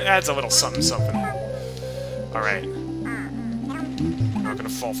 It adds a little something-something. Alright. I'm not gonna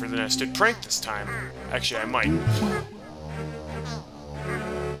fall for the nested prank this time. Actually, I might.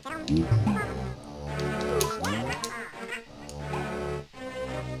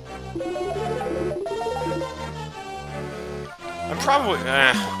 I'm probably...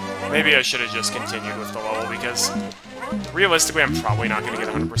 maybe I should have just continued with the level, because realistically, I'm probably not going to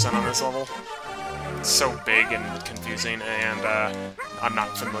get 100% on this level. It's so big and confusing, and I'm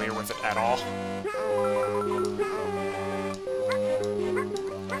not familiar with it at all.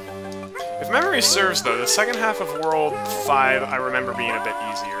 If memory serves, though, the second half of World 5 I remember being a bit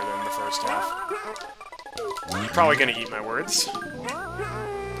easier than the first half. I'm probably going to eat my words.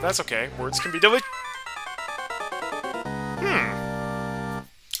 But that's okay. Words can be deleted.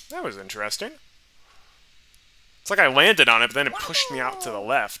 That was interesting. It's like I landed on it, but then it pushed me out to the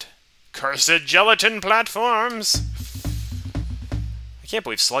left. Cursed gelatin platforms! I Can't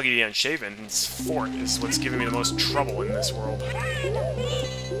believe Sluggy the Unshaven's fort is what's giving me the most trouble in this world.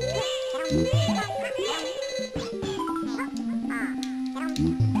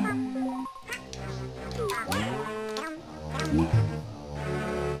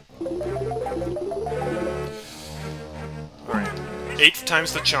 Alright. 8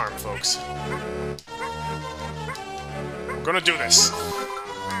 times the charm, folks. We're gonna do this.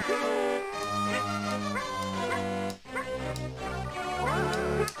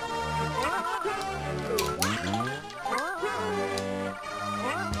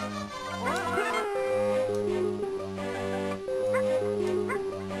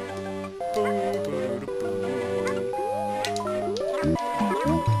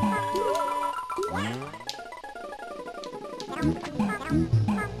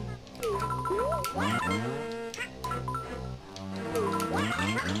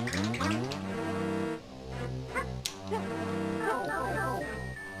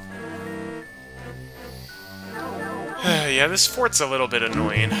 Yeah, this fort's a little bit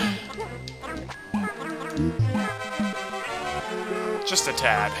annoying. Just a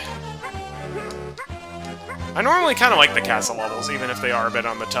tad. I normally kind of like the castle levels, even if they are a bit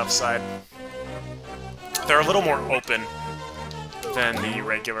on the tough side. They're a little more open than the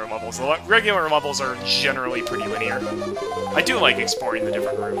regular levels. The regular levels are generally pretty linear. I do like exploring the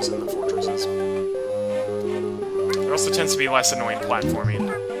different rooms in the fortresses. There also tends to be less annoying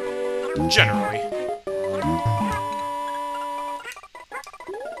platforming. Generally.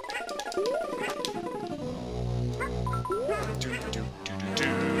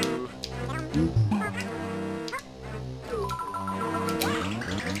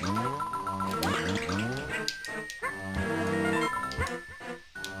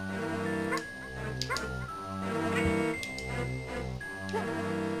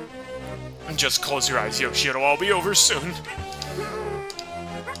 Just close your eyes, Yoshi. It'll all be over soon.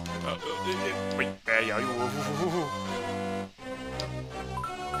 Wait,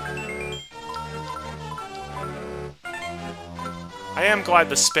 I am glad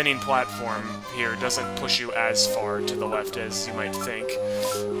the spinning platform here doesn't push you as far to the left as you might think,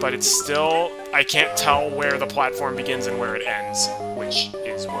 but it's still... I can't tell where the platform begins and where it ends, which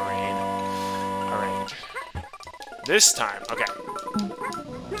is worrying. Alright. This time, okay.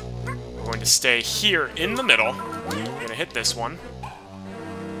 We're going to stay here in the middle. We're going to hit this one.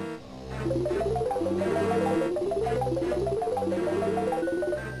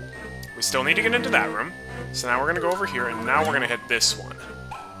 We still need to get into that room. So now we're going to go over here, and now we're going to hit this one.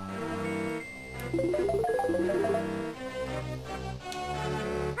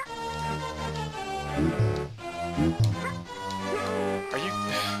 Are you...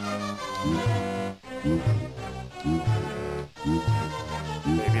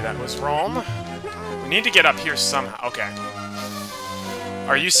 Maybe that was wrong. We need to get up here somehow. Okay.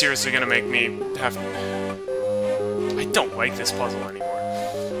 Are you seriously going to make me have... I don't like this puzzle anymore.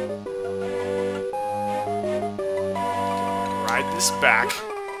 Ride this back.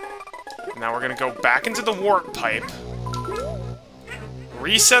 Now we're going to go back into the warp pipe.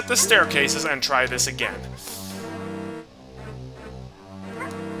 Reset the staircases and try this again.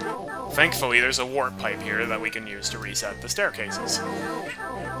 Thankfully, there's a warp pipe here that we can use to reset the staircases.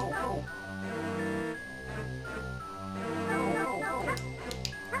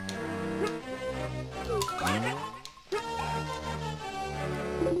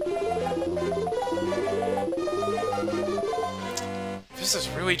 This is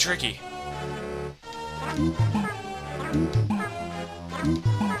really tricky.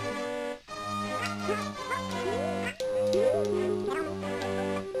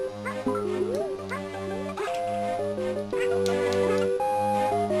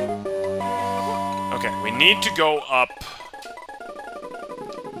 Okay, we need to go up.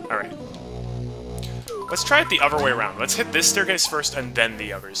 Alright. Let's try it the other way around. Let's hit this staircase first and then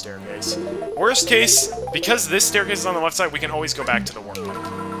the other staircase. Worst case, because this staircase is on the left side, we can always go back to the warp pipe.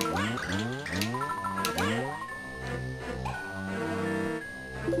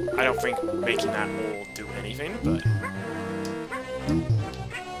 I don't think making that will do anything, but...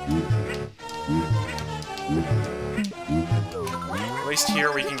 At least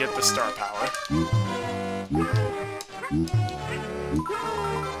here we can get the star power.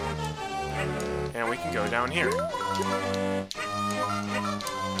 And we can go down here.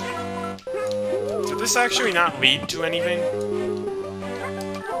 Did this actually not lead to anything?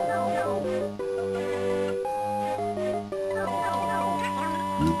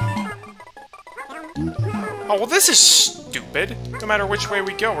 Oh, well this is stupid. No matter which way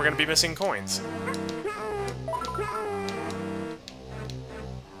we go, we're gonna be missing coins.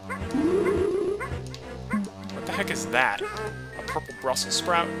 What the heck is that? A purple Brussels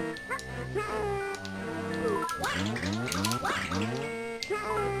sprout.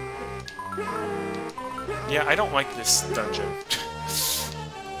 Yeah, I don't like this dungeon.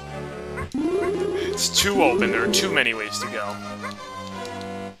 It's too open. There are too many ways to go.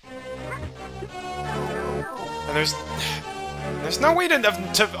 And there's no way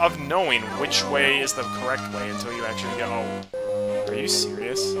of knowing which way is the correct way until you actually go. Oh, are you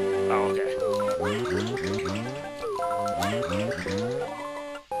serious? Oh, okay.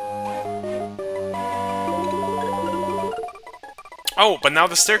 Oh, but now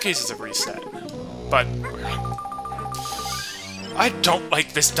the staircases have reset. But I don't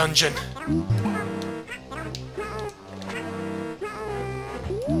like this dungeon.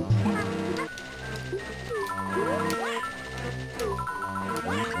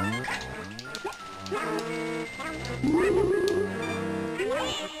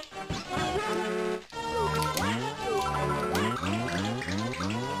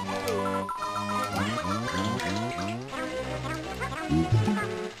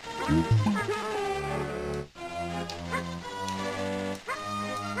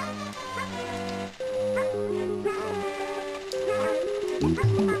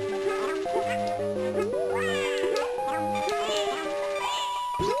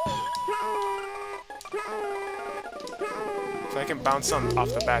 If I can bounce some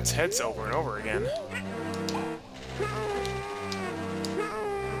off the bats' heads over and over again.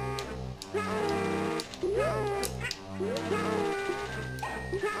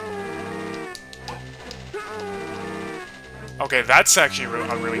 Okay, that's actually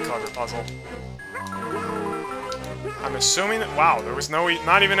a really clever puzzle. I'm assuming that... Wow, there was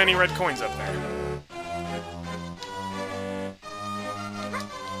not even any red coins up there.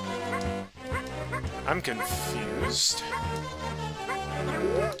 I'm confused.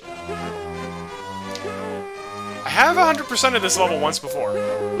 I have 100% of this level once before.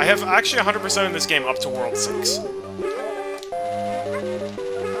 I have actually 100% of this game up to World 6.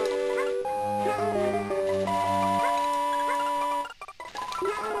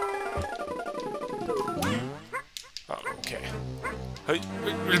 Oh, okay.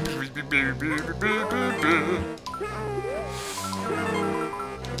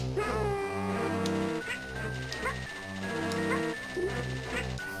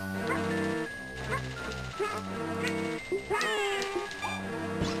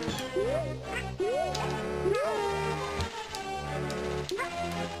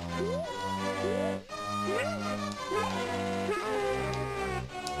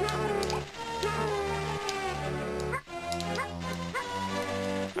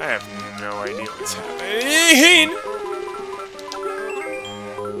 I have no idea what's happening.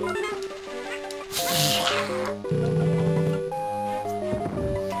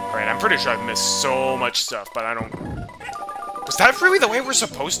 Alright, I'm pretty sure I've missed so much stuff, but I don't... Was that really the way we're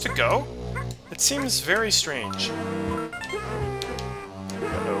supposed to go? It seems very strange.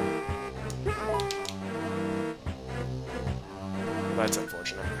 Uh-oh. That's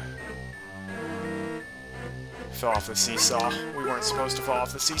unfortunate. Fell off the seesaw. We weren't supposed to fall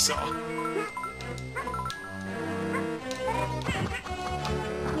off the seesaw.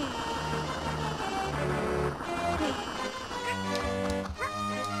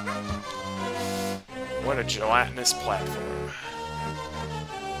 What a gelatinous platform.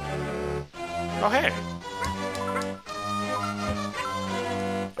 Oh, hey.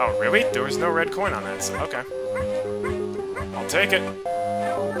 Oh, really? There was no red coin on that, so okay. I'll take it.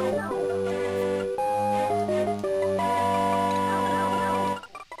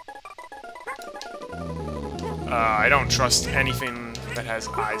 I don't trust anything that has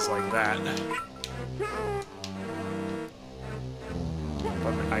eyes like that.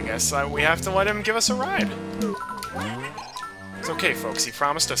 But I guess we have to let him give us a ride. It's okay, folks. He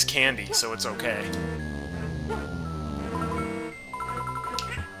promised us candy, so it's okay.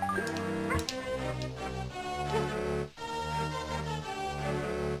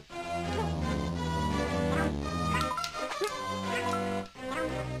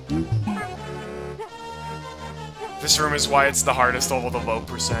 This room is why it's the hardest level, the low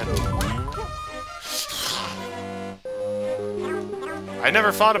percent. I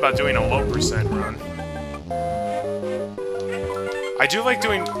never thought about doing a low percent run. I do like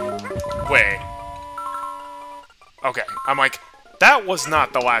doing... Wait. Okay, I'm like, that was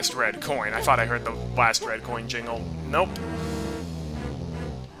not the last red coin. I thought I heard the last red coin jingle. Nope.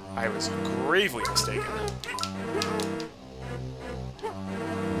 I was gravely mistaken.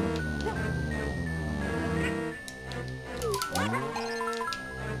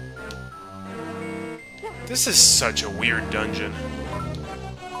 This is such a weird dungeon.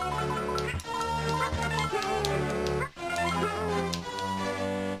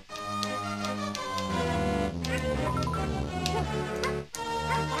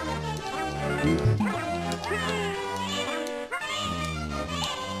 Get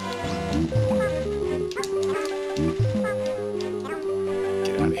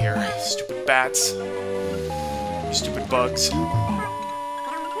out of here, stupid bats. You stupid bugs.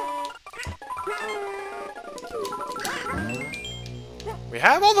 We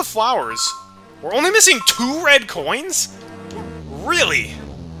have all the flowers. We're only missing 2 red coins? Really?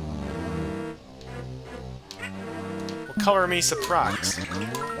 What color me surprised?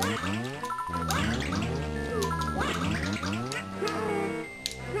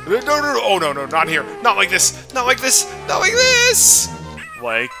 No, oh no, not here. Not like this. Not like this. Not like this.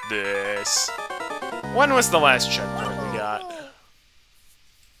 Like this. When was the last checkpoint we got?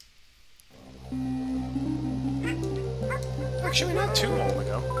 Actually, not too long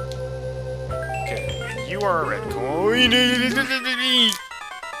ago. Okay, you are a red coin.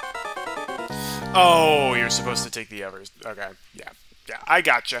 Oh, you're supposed to take the others. Okay, yeah, I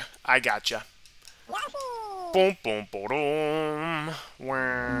gotcha. Boom, boom, boom.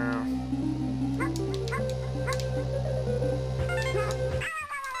 Wow.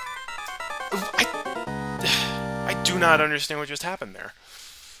 I do not understand what just happened there.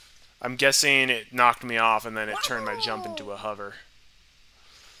 I'm guessing it knocked me off and then it turned my jump into a hover.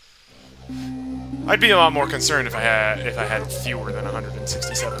 I'd be a lot more concerned if I had fewer than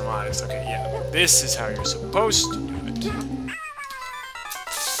 167 lives. Okay, yeah. This is how you're supposed to do it.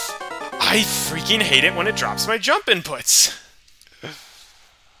 I freaking hate it when it drops my jump inputs.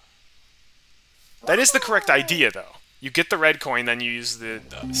 That is the correct idea, though. You get the red coin, then you use the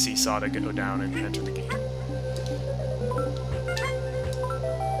seesaw to go down and enter the game.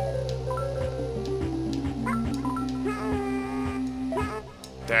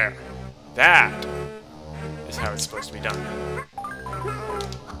 There. That is how it's supposed to be done.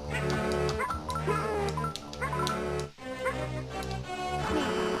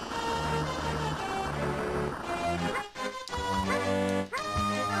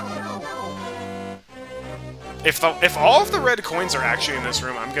 If all of the red coins are actually in this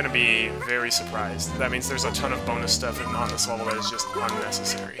room, I'm gonna be very surprised. That means there's a ton of bonus stuff on this level that is just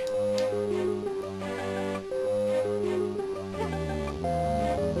unnecessary.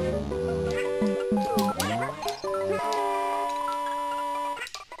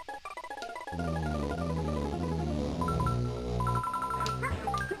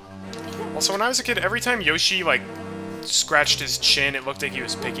 Also, when I was a kid, every time Yoshi, like, scratched his chin, it looked like he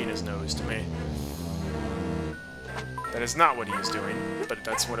was picking his nose to me. That is not what he is doing, but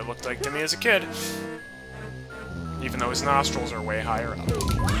that's what it looked like to me as a kid. Even though his nostrils are way higher up.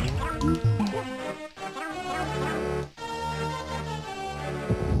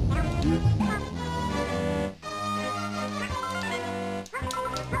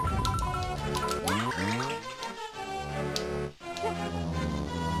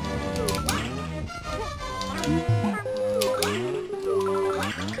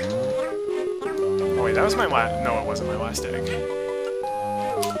 Oh wait, that was my last... No, it wasn't my last egg.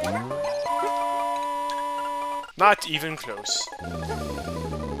 Not even close.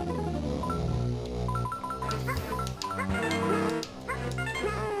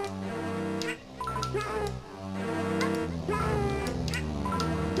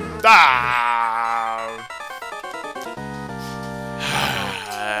 Ah!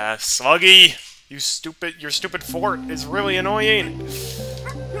 Sluggy! Your stupid fort is really annoying.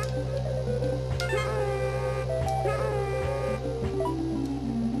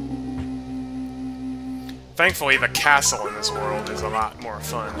 Thankfully, the castle in this world is a lot more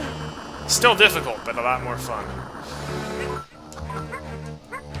fun. Still difficult, but a lot more fun.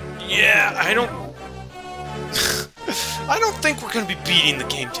 Yeah, I don't think we're gonna be beating the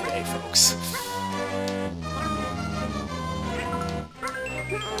game today, folks.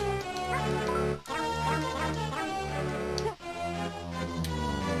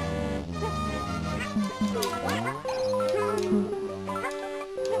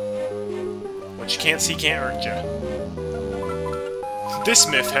 What you can't see can't hurt ya. This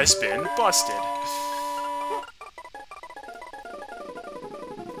myth has been busted.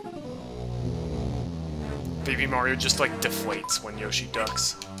 Baby Mario just, like, deflates when Yoshi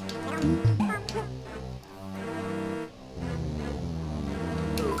ducks.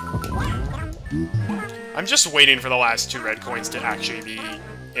 I'm just waiting for the last 2 red coins to actually be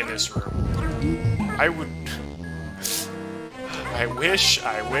in this room. I wish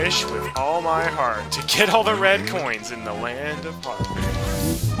with all my heart to get all the red coins in the land of heart.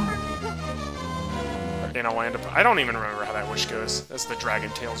 In a land of... I don't even remember how that wish goes. That's the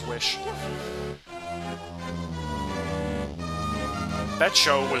Dragon Tail's wish. That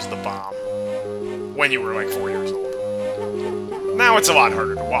show was the bomb. When you were like 4 years old. Now it's a lot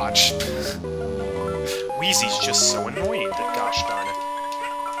harder to watch. Wheezy's just so annoying, gosh darn it.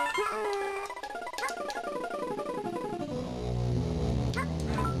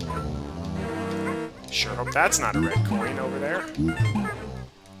 Sure hope that's not a red coin over there.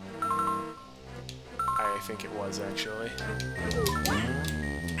 I think it was, actually.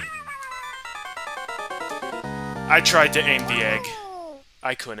 I tried to aim the egg.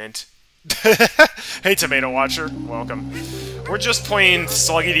 I couldn't. Hey, Tomato Watcher. Welcome. We're just playing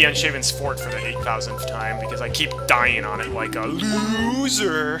Sluggy the Unshaven's Fort for the 8,000th time, because I keep dying on it like a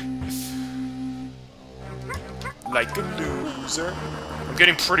loser. Like a loser. I'm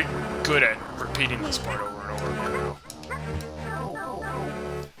getting pretty good at repeating this part over and over again now.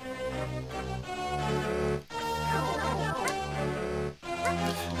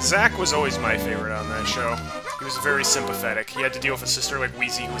 Zack was always my favorite on that show. He was very sympathetic. He had to deal with a sister like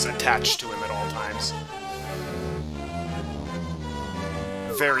Wheezy who was attached to him at all times.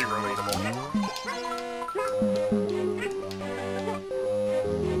 Very relatable.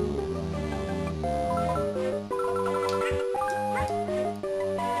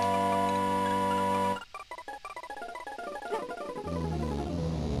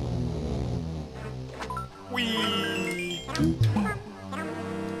 Whee!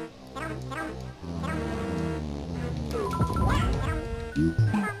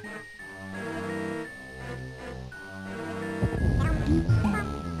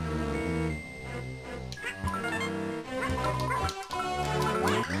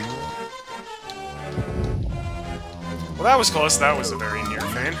 Well, that was close. That was a very near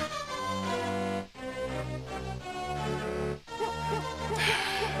thing.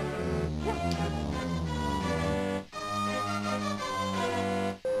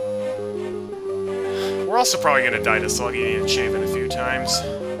 We're also probably going to die to Sluggy the Unshaven a few times.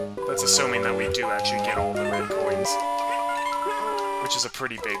 That's assuming that we do actually get all the red coins. Which is a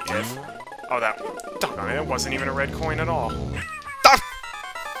pretty big if. Oh, doggone it, it wasn't even a red coin at all.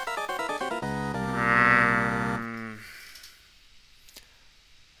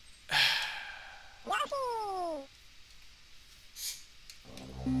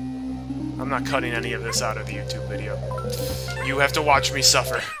 I'm not cutting any of this out of the YouTube video. You have to watch me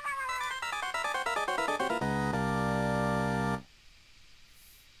suffer.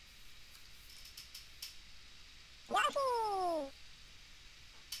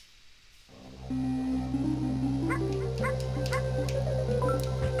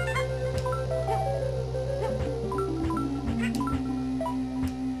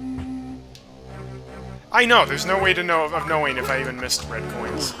 I know, there's no way to know of knowing if I even missed red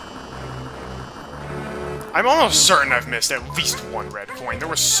coins. I'm almost certain I've missed at least one red coin. There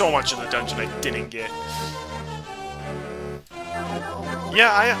was so much of the dungeon I didn't get.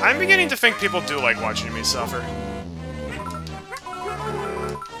 Yeah, I'm beginning to think people do like watching me suffer.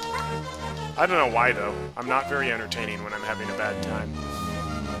 I don't know why, though. I'm not very entertaining when I'm having a bad time.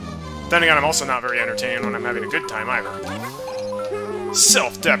 Then again, I'm also not very entertaining when I'm having a good time, either.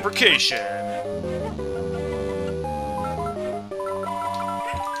 Self-deprecation!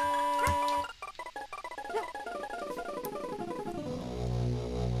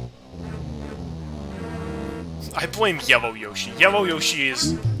 I blame Yellow Yoshi. Yellow Yoshi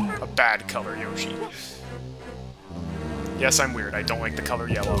is a bad color Yoshi. Yes, I'm weird. I don't like the color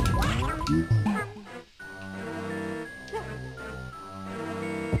yellow.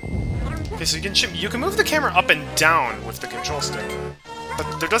 Okay, so you can move the camera up and down with the control stick,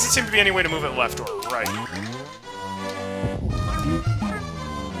 but there doesn't seem to be any way to move it left or right.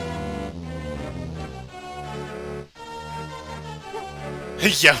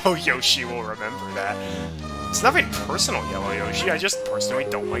 Yellow Yoshi will remember that. It's nothing personal, Yellow Yoshi. I just personally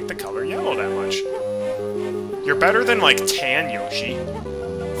don't like the color yellow that much. You're better than, like, Tan Yoshi,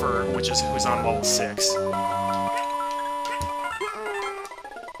 who's on level 6.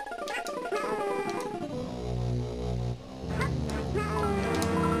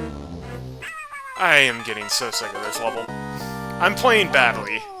 I am getting so sick of this level. I'm playing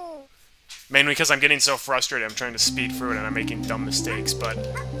badly. Mainly because I'm getting so frustrated, I'm trying to speed through it and I'm making dumb mistakes, but...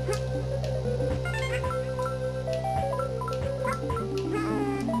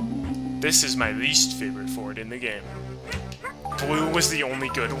 This is my least favorite fort in the game. Blue was the only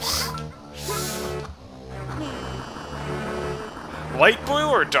good one. Light blue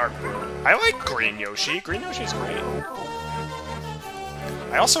or dark blue? I like green Yoshi. Green Yoshi's great.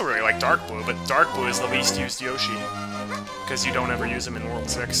 I also really like dark blue, but dark blue is the least used Yoshi. Because you don't ever use him in World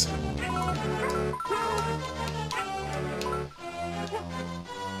 6.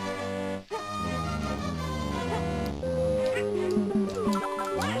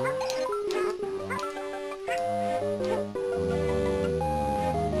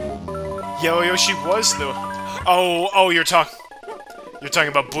 Yellow Yoshi was the... Oh, you're talking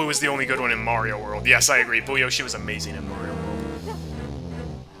about Blue is the only good one in Mario World. Yes, I agree. Blue Yoshi was amazing in Mario World.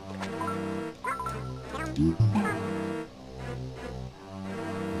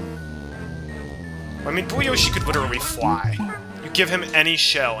 I mean, Blue Yoshi could literally fly. You give him any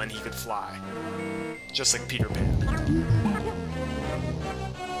shell and he could fly. Just like Peter Pan.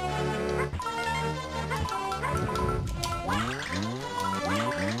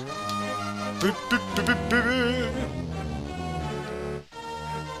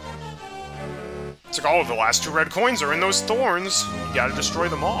 It's like, oh, the last 2 red coins are in those thorns. You gotta destroy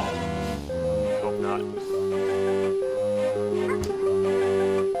them all. I hope not.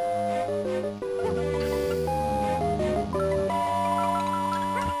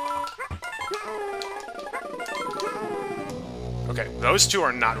 Okay, those 2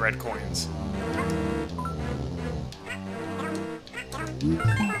 are not red coins.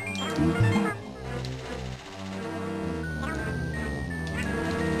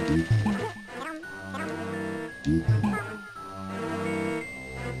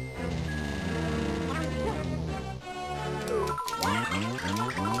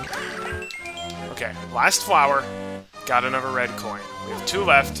 Okay, last flower. Got another red coin. We have 2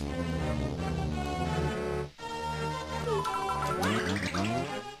 left.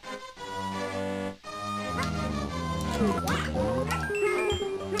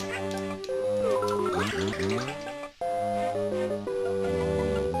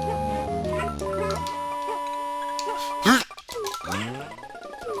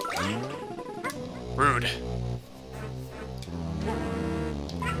 Rude.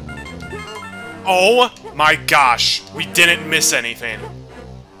 Oh my gosh, we didn't miss anything.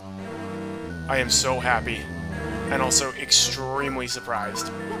 I am so happy. And also extremely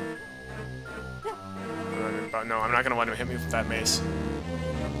surprised. No, I'm not gonna let him hit me with that mace.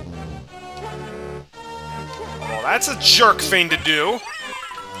 Well, that's a jerk thing to do.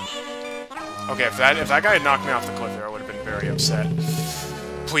 Okay, if that guy had knocked me off the cliff there, I would have been very upset.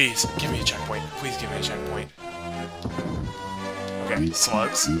 Please, give me a checkpoint. Please give me a checkpoint. Okay,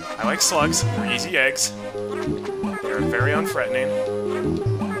 slugs. I like slugs. They're easy eggs. They're very unthreatening.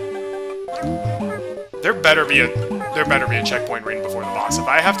 There better be a checkpoint right before the boss. If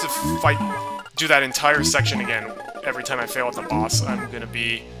I have to do that entire section again every time I fail at the boss, I'm gonna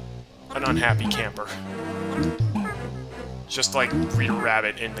be an unhappy camper. Just like Rita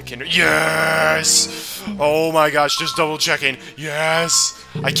Rabbit in the Kinder... Yes! Oh my gosh, just double checking. Yes!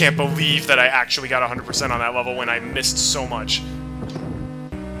 I can't believe that I actually got 100% on that level when I missed so much.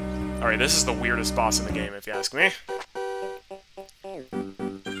 Alright, this is the weirdest boss in the game, if you ask me.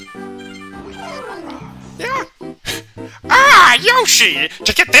 Yeah! Ah, Yoshi!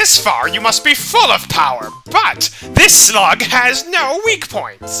 To get this far, you must be full of power, but this slug has no weak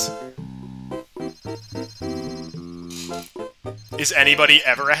points! Is anybody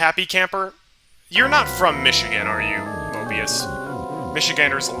ever a happy camper? You're not from Michigan, are you, Mobius?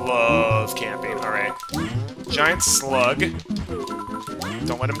 Michiganders love camping, alright. Giant slug.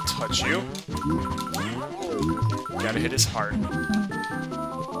 Don't let him touch you. You gotta hit his heart.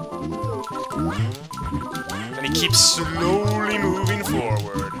 And he keeps slowly moving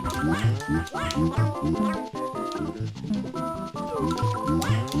forward.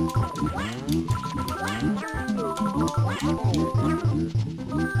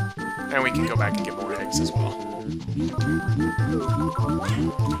 And we can go back and get more eggs as well.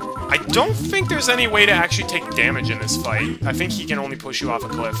 I don't think there's any way to actually take damage in this fight. I think he can only push you off a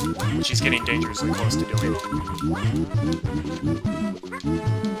cliff, which he's getting dangerously close to doing.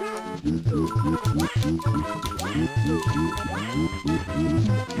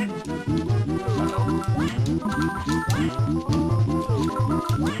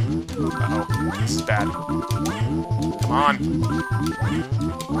 Uh-oh. This is bad. Come on.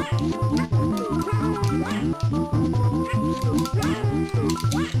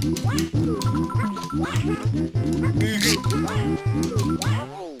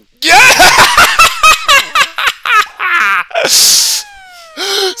 Yeah!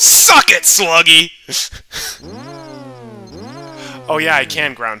 Suck it, Sluggy! Oh yeah, I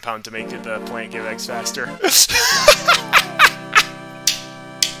can ground pound to make the plant give eggs faster.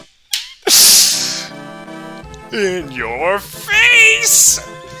 In your face!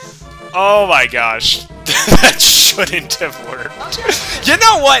 Oh my gosh. That shouldn't have worked. You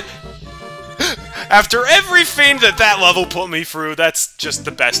know what? After everything that level put me through, that's just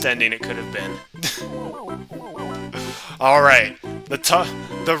the best ending it could have been. Alright.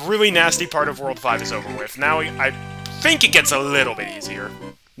 The really nasty part of World 5 is over with. Now I think it gets a little bit easier.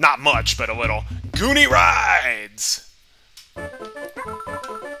 Not much, but a little. Goonie Rides!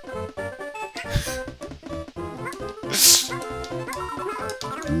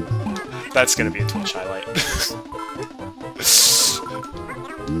 That's gonna be a Twitch highlight.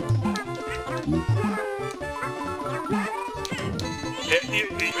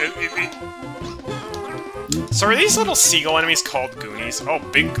 So are these little seagull enemies called Goonies? Oh,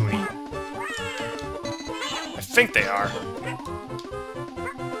 Big Goonie. I think they are.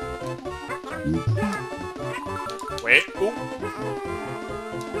 Wait. Ooh.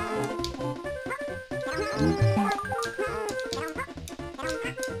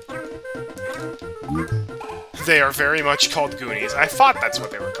 They are very much called Goonies. I thought that's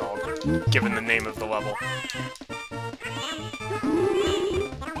what they were called, given the name of the level.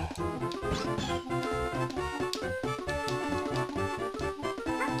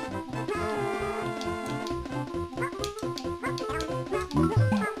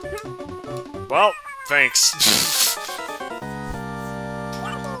 Well, thanks.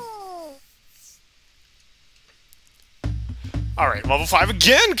 Alright, level 5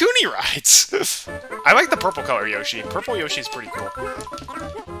 again! Goonie rides! I like the purple color Yoshi. Purple Yoshi's pretty cool.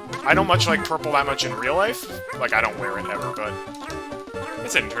 I don't much like purple that much in real life. Like, I don't wear it ever, but...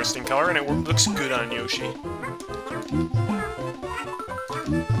 it's an interesting color, and it looks good on Yoshi.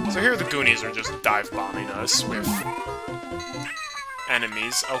 So here the Goonies are just dive-bombing us with...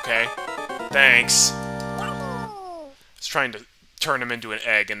 enemies. Okay. Thanks. I was trying to turn him into an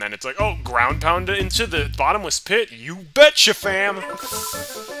egg, and then it's like, oh, ground pound into the bottomless pit? You betcha, fam! It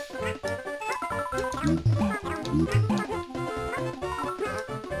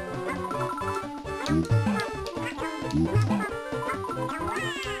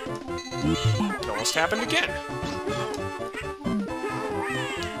almost happened again.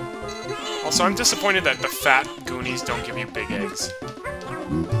 Also, I'm disappointed that the fat Goonies don't give you big eggs.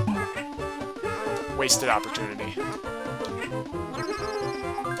 Wasted opportunity.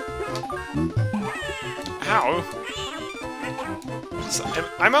 Ow! So,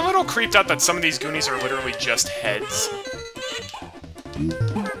 I'm a little creeped out that some of these Goonies are literally just heads.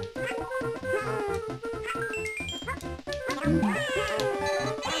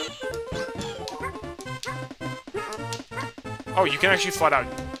 Oh, you can actually flat out...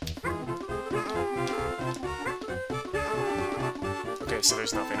 okay, so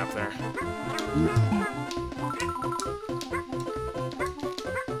there's nothing up there.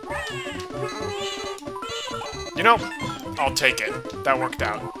 You know, I'll take it. That worked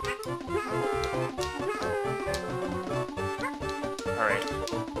out. Alright.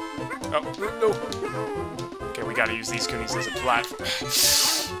 Oh, no. Okay, we gotta use these Goonies as a platform.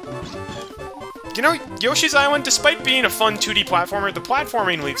 You know, Yoshi's Island, despite being a fun 2D platformer, the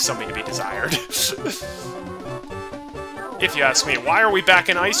platforming leaves something to be desired. If you ask me, why are we back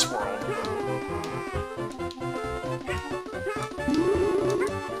in Ice World?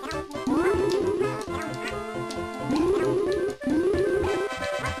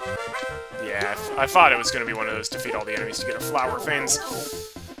 Yeah, I thought it was going to be one of those defeat all the enemies to get a flower fins.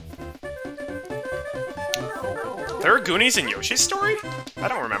 There are Goonies in Yoshi's story? I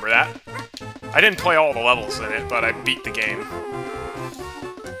don't remember that. I didn't play all the levels in it, but I beat the game.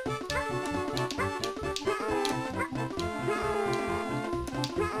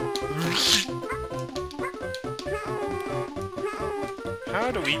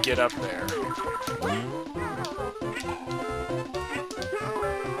 How do we get up there?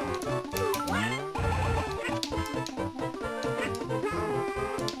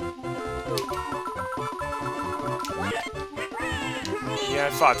 Yeah, I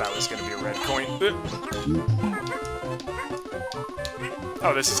thought that was going to be a red coin.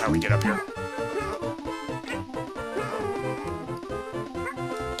 Oh, this is how we get up here.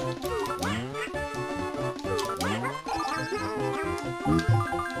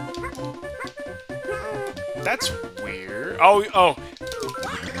 That's weird. Oh.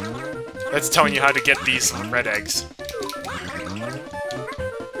 That's telling you how to get these red eggs.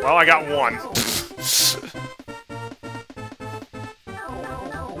 Well, I got one.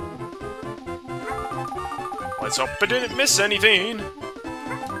 Let's hope I didn't miss anything.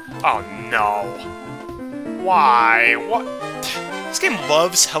 Oh, no. Why? What? This game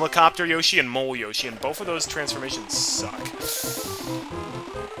loves Helicopter Yoshi and Mole Yoshi, and both of those transformations suck.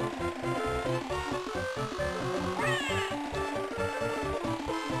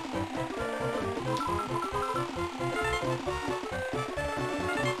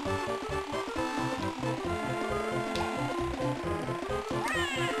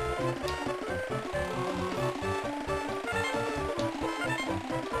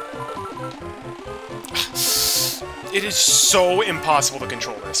 It is so impossible to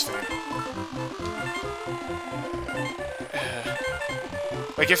control this thing.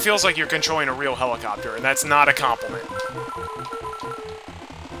 Like, it feels like you're controlling a real helicopter, and that's not a compliment.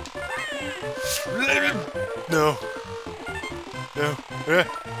 No. No.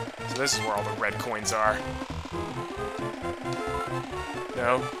 So this is where all the red coins are.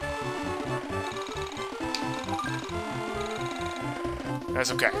 No.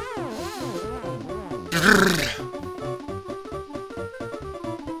 That's okay.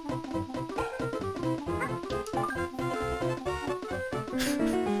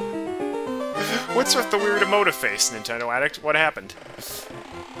 What's with the weird emotive face, Nintendo Addict? What happened?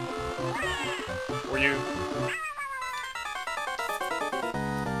 Were you...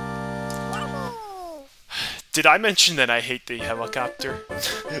 Did I mention that I hate the helicopter?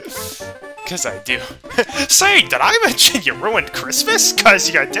 Because I do. Say, did I mention you ruined Christmas? Because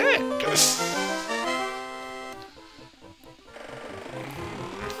you did.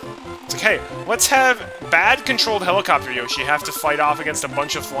 It's like, hey, let's have bad controlled helicopter Yoshi have to fight off against a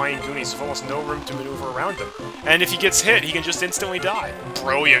bunch of flying Goonies with almost no room to maneuver around him. And if he gets hit, he can just instantly die.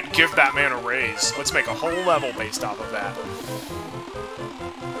 Brilliant. Give that man a raise. Let's make a whole level based off of that.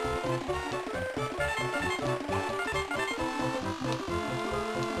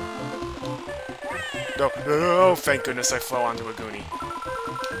 No, no, no, thank goodness I fell onto a Goonie.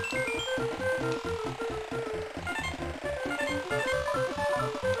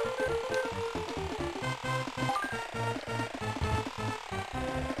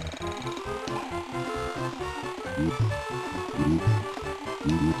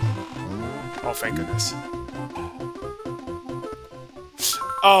 Oh, thank goodness.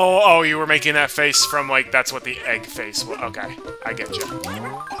 Oh, you were making that face from, like, that's what the egg face was. Okay, I get you.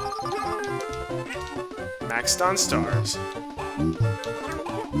 Maxed on stars.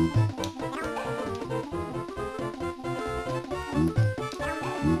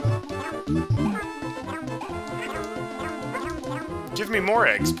 Give me more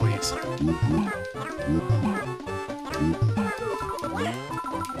eggs, please.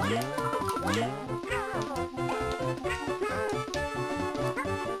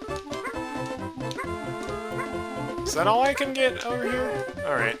 Is that all I can get over here?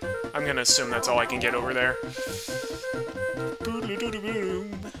 Alright. I'm gonna assume that's all I can get over there.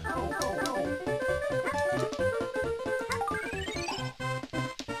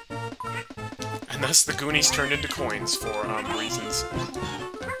 And thus the Goonies turned into coins for, reasons.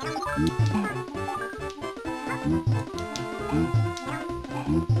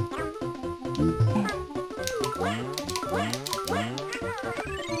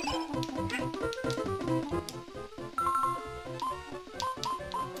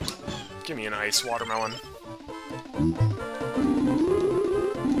 Give me an ice watermelon.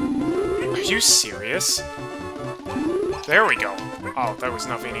 Are you serious? There we go. Oh, there was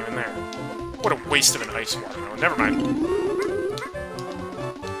nothing even there. What a waste of an ice watermelon. Never mind.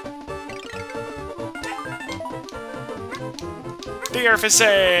 The Earth is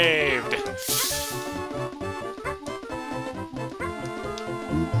saved!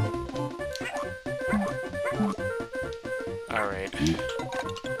 Alright.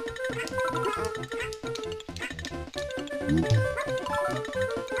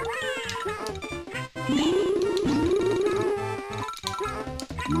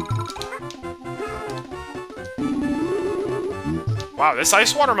 Wow, this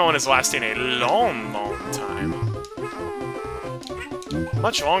ice watermelon is lasting a long, long time.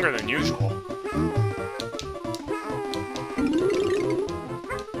 Much longer than usual.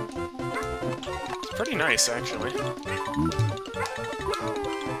 It's pretty nice, actually.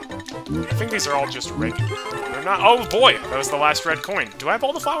 I think these are all just regular. They're not. Oh boy, that was the last red coin. Do I have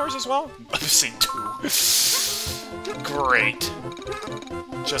all the flowers as well? I've seen 2. Great.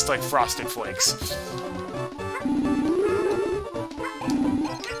 Just like Frosted Flakes.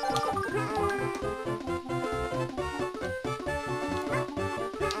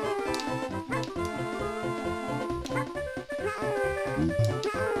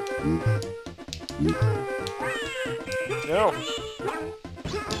 No.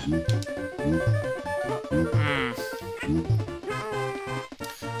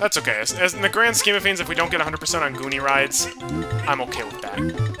 That's okay. As in the grand scheme of things, if we don't get 100% on Goonie rides, I'm okay with that.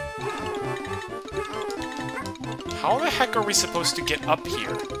 How the heck are we supposed to get up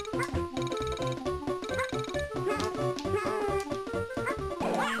here?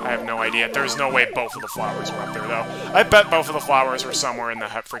 I have no idea. There's no way both of the flowers were up there, though. I bet both of the flowers were somewhere in the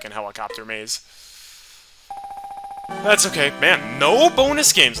freaking helicopter maze. That's okay. Man, no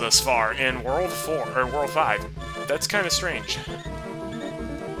bonus games thus far in World 4, or World 5. That's kind of strange.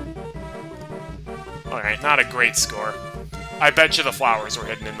 Alright, not a great score. I bet you the flowers were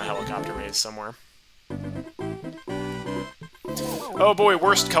hidden in the helicopter maze somewhere. Oh boy,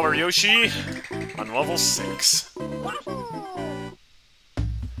 worst color Yoshi on level 6.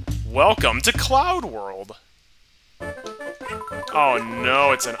 Welcome to Cloud World! Oh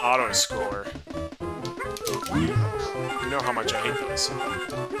no, it's an auto-scroller. You know how much I hate this.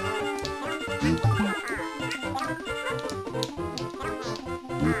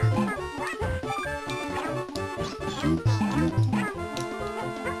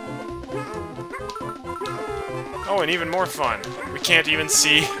 Oh, and even more fun. We can't even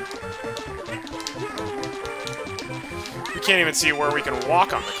see... We can't even see where we can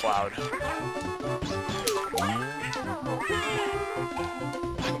walk on the cloud.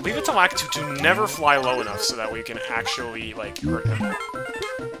 Leave it to Lakitu to never fly low enough so that we can actually, like, hurt him.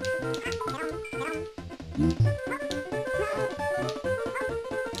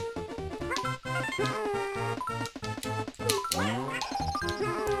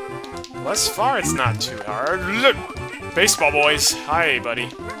 Thus far, it's not too hard. Look! Baseball boys! Hi, buddy.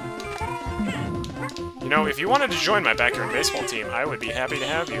 You know, if you wanted to join my backyard baseball team, I would be happy to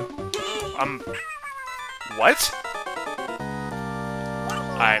have you. What?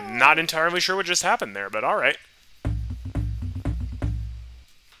 I'm not entirely sure what just happened there, but alright.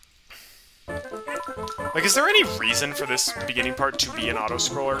 Like, is there any reason for this beginning part to be an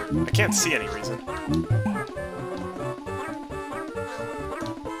auto-scroller? I can't see any reason.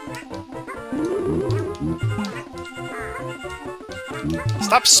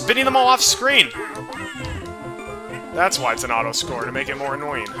 Stop spinning them all off screen! That's why it's an auto-scroller, to make it more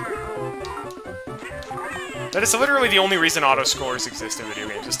annoying. That is literally the only reason auto-scrollers exist in video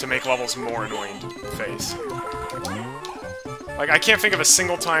games, is to make levels more annoying to face. Like, I can't think of a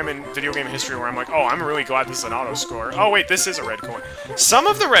single time in video game history where I'm like, oh, I'm really glad this is an auto-scroller. Oh, wait, this is a red coin.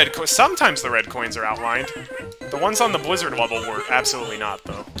 Sometimes the red coins are outlined. The ones on the Blizzard level were absolutely not,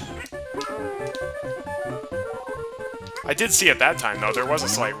 though. I did see at that time, though, there was a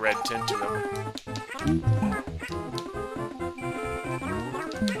slight red tint to them.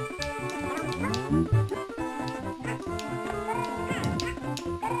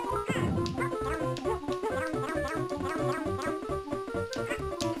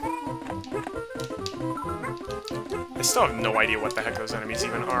 I still have no idea what the heck those enemies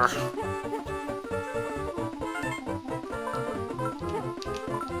even are.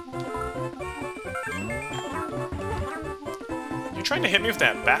 You trying to hit me with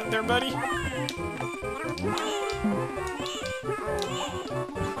that bat there, buddy?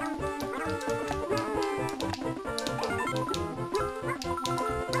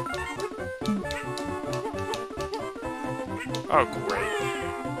 Oh, great.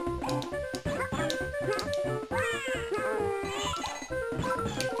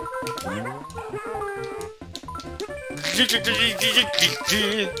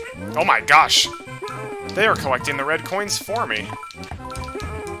 Oh my gosh! They are collecting the red coins for me.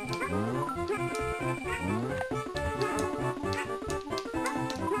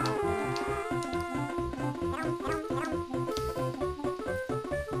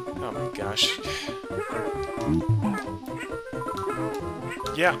 Oh my gosh.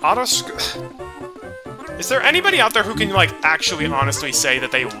 Yeah, Is there anybody out there who can, like, actually honestly say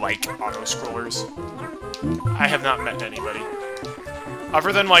that they like auto-scrollers? I have not met anybody.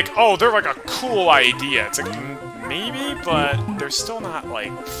 Other than, like, oh, they're, like, a cool idea. It's like, maybe, but they're still not,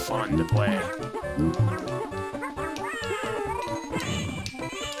 like, fun to play.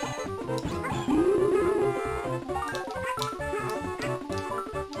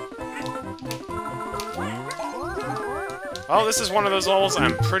 Well, this is one of those levels.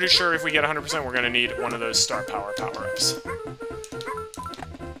 I'm pretty sure if we get 100%, we're going to need one of those star power power-ups.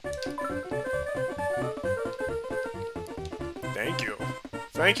 Thank you.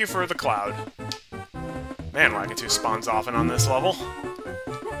 Thank you for the cloud. Man, Lakitu spawns often on this level.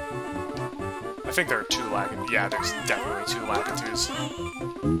 I think there are 2 Lakitus. Yeah, there's definitely 2 Lakitus.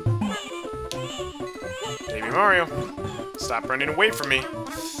 Baby Mario, stop running away from me.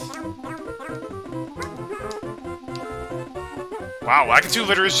 Wow, Lakitu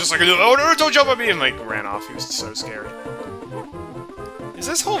literally is just like, oh no, don't jump at me, and like ran off. He was so scared. Is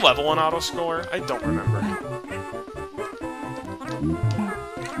this whole level an auto-scroller? I don't remember.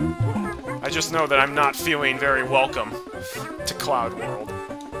 I just know that I'm not feeling very welcome to Cloud World.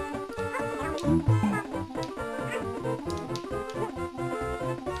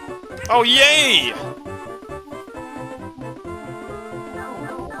 Oh, yay!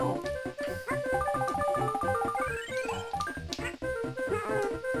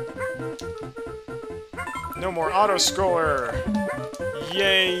 No more auto-scroller!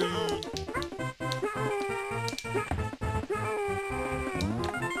 Yay!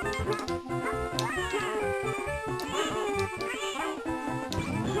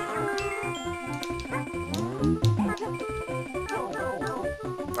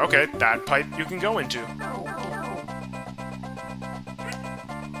 Okay, that pipe you can go into.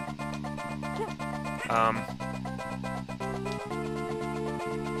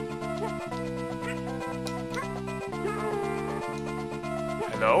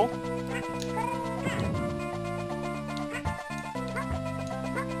 Hello?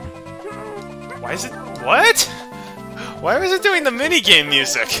 Why is it... What? Why was it doing the minigame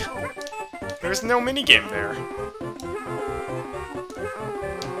music? There's no minigame there.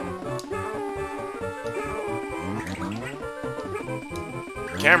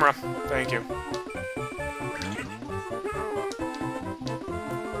 Camera. Thank you.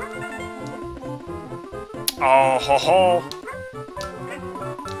 Oh, ho ho!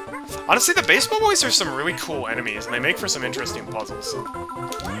 Honestly, the baseball boys are some really cool enemies, and they make for some interesting puzzles.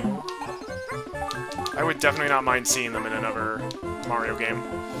 I would definitely not mind seeing them in another Mario game.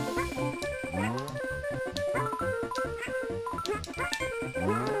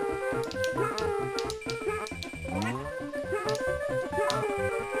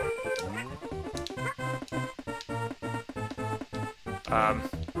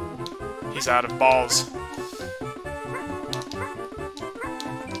 He's out of balls.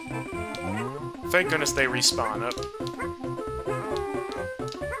 Thank goodness they respawn up.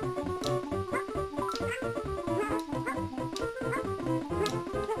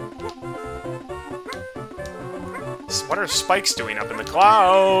 What are spikes doing up in the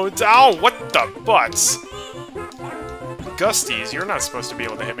clouds? Ow, what the butts? Gusties, you're not supposed to be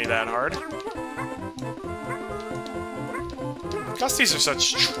able to hit me that hard. Gusties are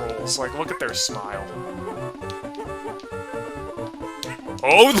such trolls, like, look at their smile.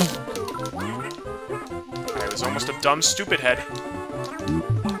 Oh! I was almost a dumb, stupid head.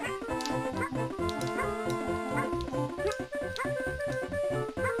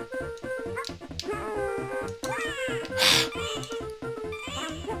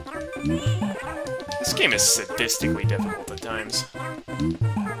 This game is sadistically difficult at times.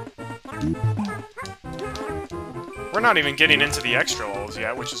 We're not even getting into the extra levels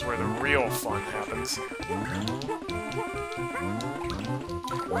yet, which is where the real fun happens.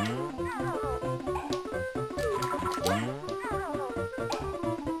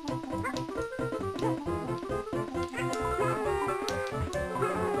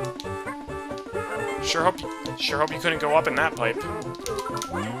 Sure hope you couldn't go up in that pipe.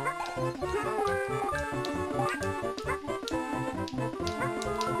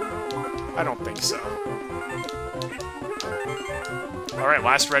 I don't think so. Alright,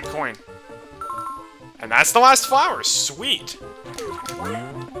 last red coin. And that's the last flower! Sweet!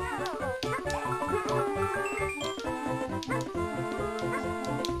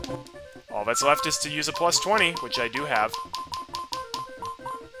 All that's left is to use a plus 20, which I do have.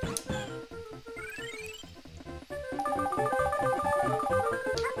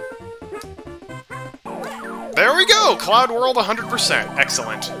 There we go! Cloud World 100%.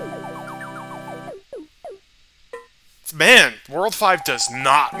 Excellent. Man, World 5 does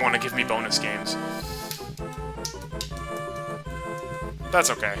not want to give me bonus games. That's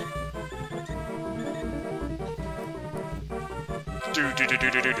okay. Do.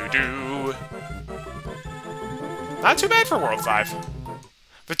 Not too bad for World 5.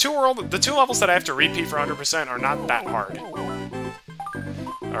 The two levels that I have to repeat for 100% are not that hard.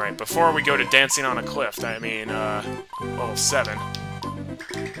 Alright, before we go to dancing on a cliff, I mean, level 7.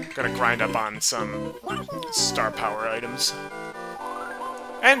 Gotta grind up on some star power items.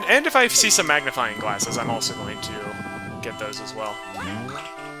 And if I see some magnifying glasses, I'm also going to get those as well.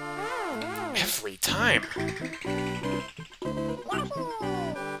 Every time!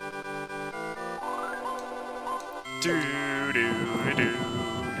 Do.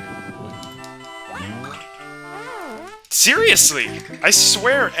 Seriously! I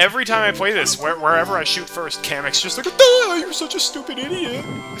swear, every time I play this, wherever I shoot first, Kamek's just like, "Ah, you're such a stupid idiot!"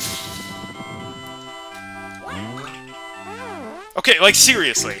 Okay, like,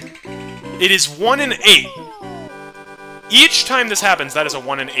 seriously. It is 1 in 8. Each time this happens, that is a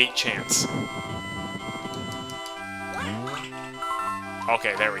 1 in 8 chance.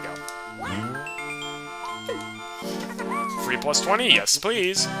 Okay, there we go. Free plus 20? Yes,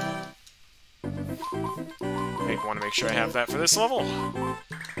 please. I want to make sure I have that for this level.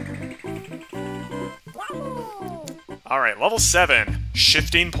 Alright, level 7.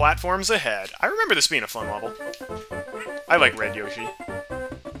 Shifting platforms ahead. I remember this being a fun level. I like Red Yoshi.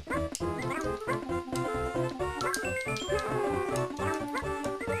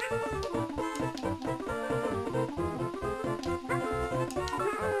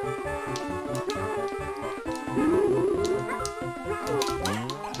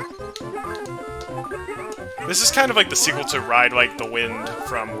 This is kind of like the sequel to Ride Like the Wind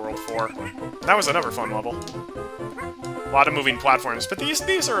from World 4. That was another fun level. A lot of moving platforms, but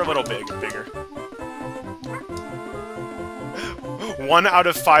these are a little bigger. 1 out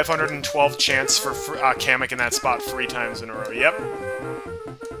of 512 chance for Kamek in that spot 3 times in a row. Yep.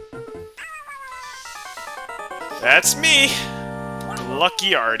 That's me!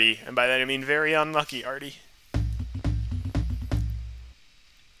 Lucky Artie. And by that I mean very unlucky Artie.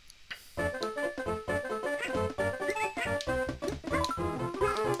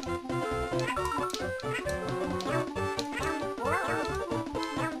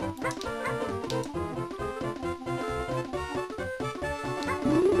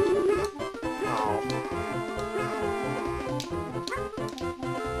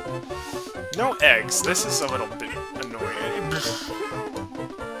 No eggs. This is a little bit annoying.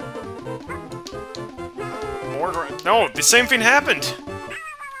 More no, the same thing happened!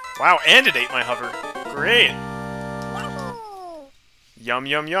 Wow, and it ate my hover. Great! Yum,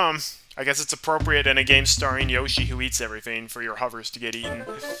 yum, yum. I guess it's appropriate in a game starring Yoshi who eats everything for your hovers to get eaten.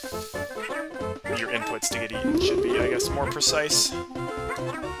 Your inputs to get eaten should be, I guess, more precise.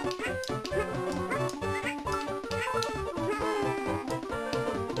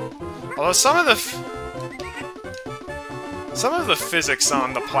 Although some of the physics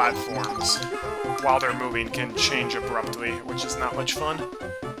on the platforms while they're moving can change abruptly, which is not much fun.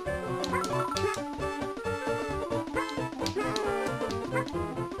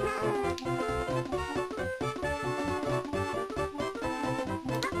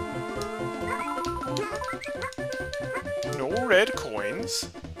 No red coins.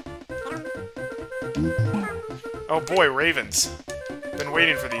 Oh boy, ravens. Been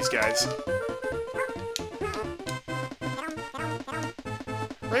waiting for these guys.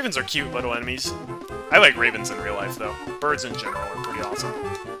 Ravens are cute little enemies. I like ravens in real life, though. Birds in general are pretty awesome.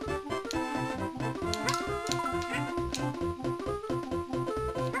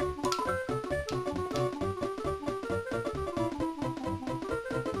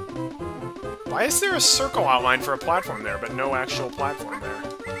 Why is there a circle outline for a platform there, but no actual platform there?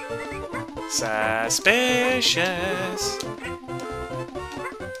 Suspicious.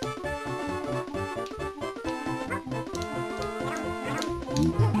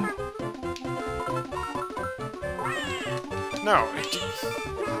 No.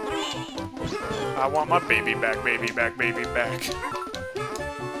 I want my baby back, baby back, baby back.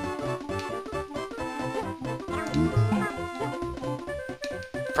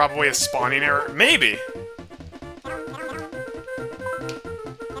 Probably a spawning error. Maybe.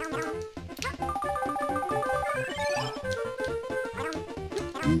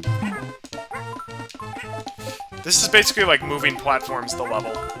 This is basically like moving platforms the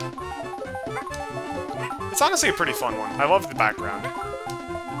level. It's honestly a pretty fun one. I love the background.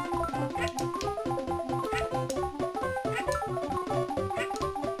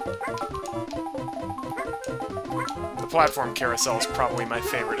 The platform carousel is probably my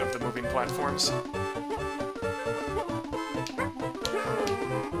favorite of the moving platforms.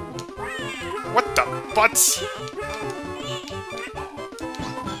 What the butts?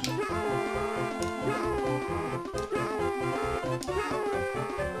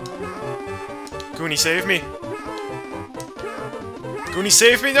 Goonie, save me! Goonie,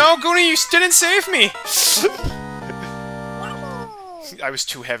 save me! No, Goonie, you didn't save me! I was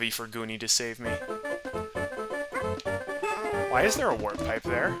too heavy for Goonie to save me. Why is there a warp pipe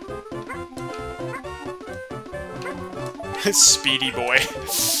there? Speedy boy.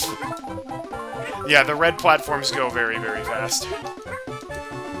 Yeah, the red platforms go very, very fast.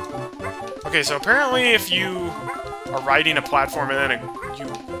 Okay, so apparently if you are riding a platform and then you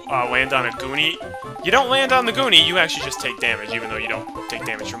land on a Goonie, you don't land on the Goonie, you actually just take damage, even though you don't take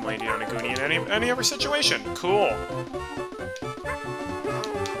damage from landing on a Goonie in any other situation. Cool.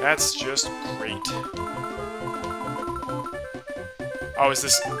 That's just great. Oh, is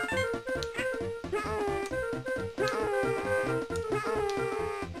this...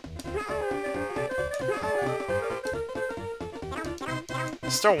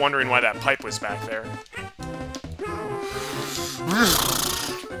 Still wondering why that pipe was back there.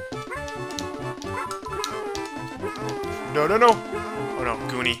 No, no, no! Oh no,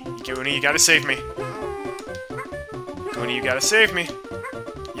 Goonie. Goonie, you gotta save me. Goonie, you gotta save me.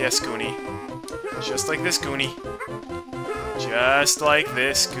 Yes, Goonie. Just like this, Goonie. Just like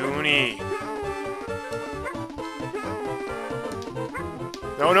this, Goonie.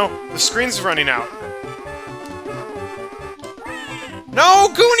 No, no, the screen's running out. No,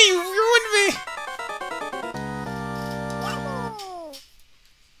 Goonie, you ruined me!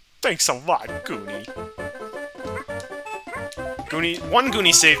 Thanks a lot, Goonie. One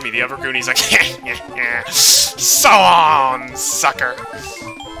Goonie saved me, the other Goonie's like, so long, sucker!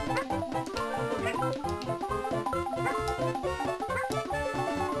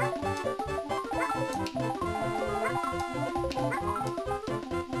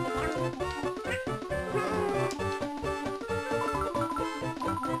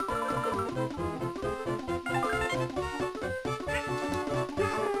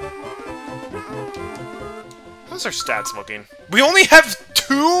 How's our stats looking? We only have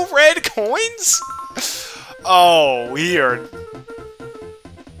 2 red coins? Oh, weird.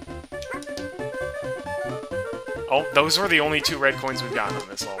 Oh, those were the only 2 red coins we've gotten on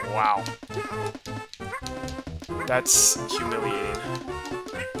this level. Wow. That's humiliating.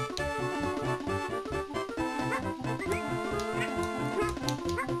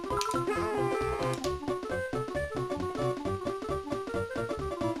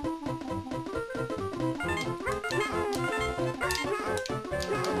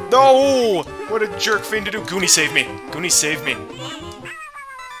 No! What a jerk thing to do. Goonie, save me. Goonie, save me.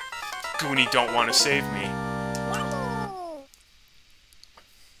 Goonie don't want to save me.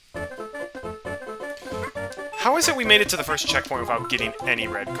 How is it we made it to the first checkpoint without getting any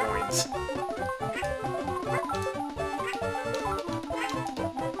red coins?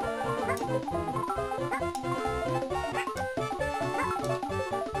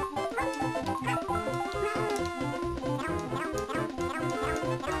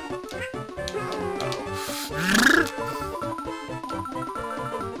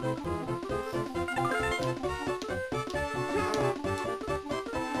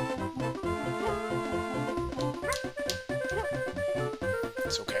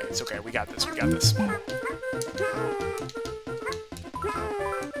 It's okay, it's okay, we got this, we got this.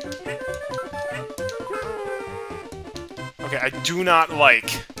 Okay, I do not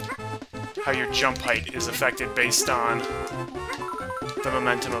like how your jump height is affected based on the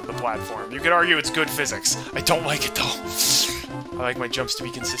momentum of the platform. You could argue it's good physics. I don't like it, though. I like my jumps to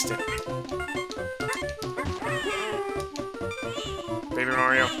be consistent. Baby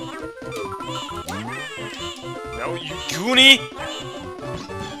Mario. No, you goonie!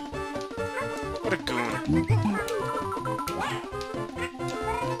 What a goon.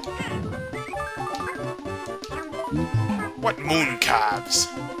 What moon calves?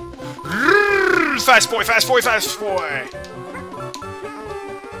 Fast boy, fast boy, fast boy!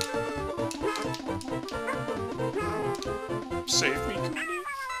 Save me, Goonie.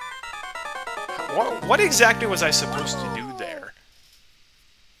 What exactly was I supposed to do there?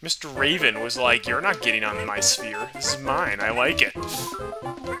 Mr. Raven was like, you're not getting on my sphere. This is mine. I like it.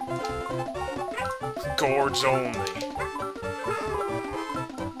 Gourds only.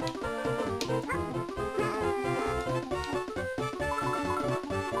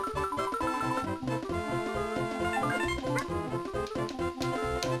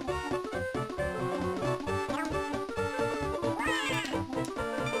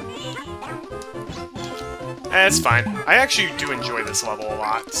 It's fine. I actually do enjoy this level a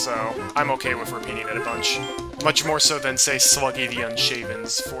lot, so I'm okay with repeating it a bunch. Much more so than, say, Sluggy the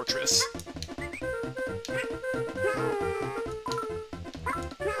Unshaven's Fortress.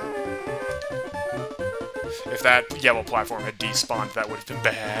 If that yellow platform had despawned, that would have been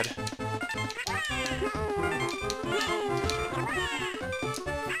bad.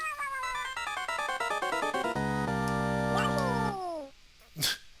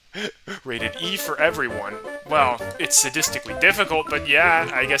 Rated E for everyone. Well, it's sadistically difficult, but yeah,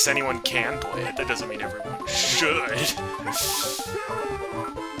 I guess anyone can play it. That doesn't mean everyone should.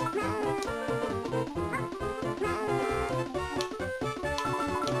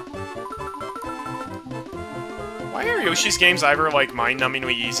 Why are Yoshi's games either, like,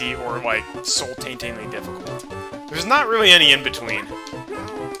 mind-numbingly easy or, like, soul-taintingly difficult? There's not really any in-between.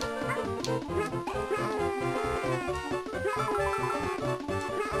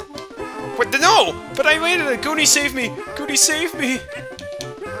 What? No! But I made it! Goonie, save me! Goonie, save me!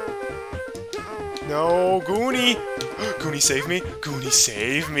 No, Goonie! Goonie, save me! Goonie,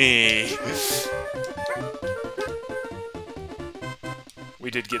 save me!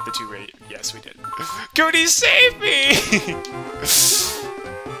 We did get the 2 rate. Yes, we did. Goonie, save me!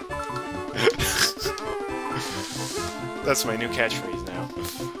 That's my new catchphrase now.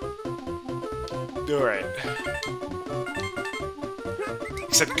 Alright.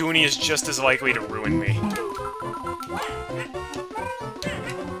 Except Goonie is just as likely to ruin me.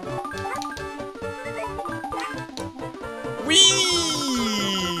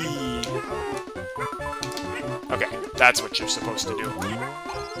 Whee! Okay, that's what you're supposed to do.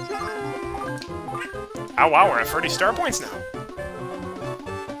 Oh wow, we're at 30 star points now.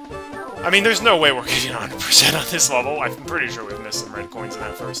 I mean, there's no way we're getting 100% on this level. I'm pretty sure we've missed some red coins in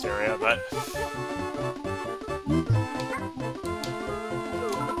that first area, but...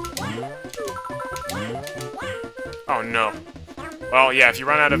 Oh, no. Well, yeah, if you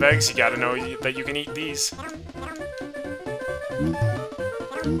run out of eggs, you gotta know that you can eat these.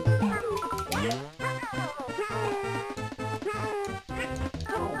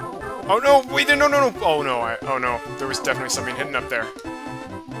 Oh, no! Wait, no, no, no! Oh, no, oh, no. There was definitely something hidden up there.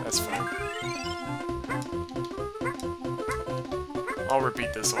 That's fine. I'll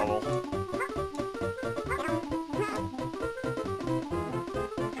repeat this level.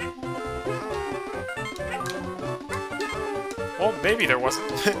 Well, maybe there wasn't.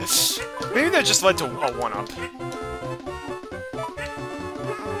 Maybe that just led to a 1-up.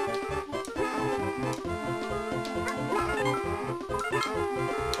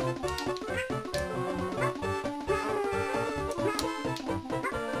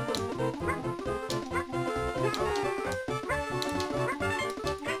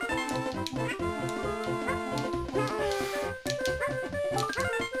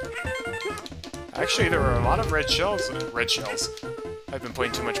 Actually, there are a lot of red shells. Red shells. I've been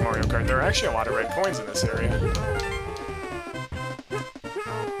playing too much Mario Kart. There are actually a lot of red coins in this area.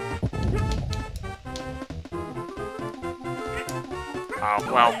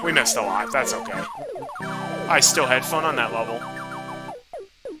 Oh, well, we missed a lot. That's okay. I still had fun on that level.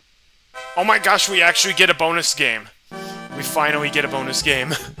 Oh my gosh, we actually get a bonus game. We finally get a bonus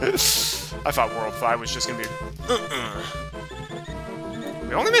game. I thought World 5 was just gonna be...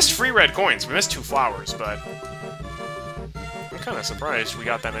 We only missed 3 red coins. We missed 2 flowers, but... I'm kind of surprised we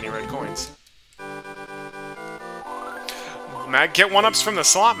got that many red coins. Matt, get 1-ups from the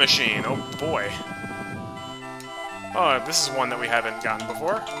slot machine. Oh, boy. Oh, this is one that we haven't gotten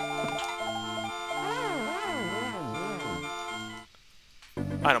before.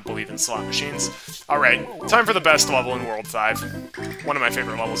 I don't believe in slot machines. Alright, time for the best level in World 5. One of my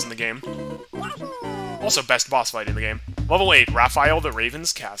favorite levels in the game. Also, best boss fight in the game. Level 8, Raphael the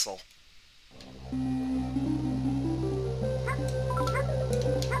Raven's Castle.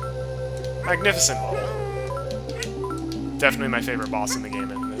 Magnificent level. Definitely my favorite boss in the game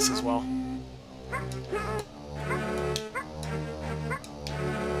in this as well.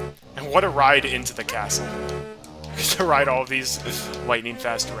 And what a ride into the castle. To ride all of these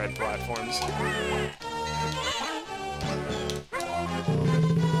lightning-fast red platforms.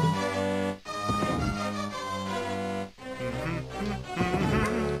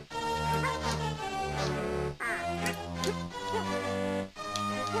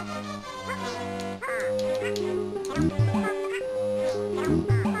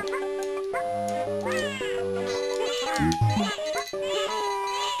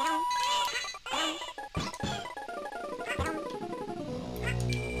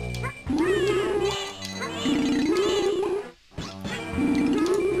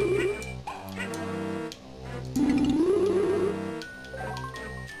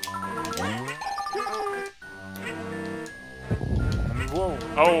 Whoa.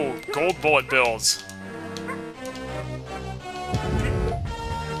 Oh, gold bullet bills.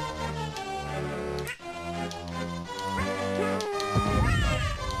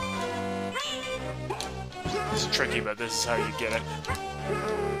 It's tricky, but this is how you get it.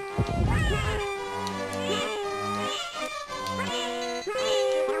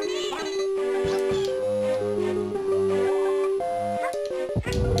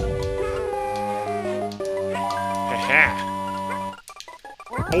 Ha-ha.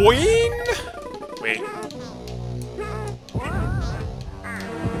 Boing! Wait.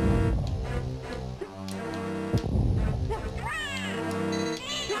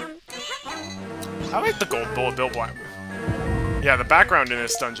 I like the gold bullet bill black. Yeah, the background in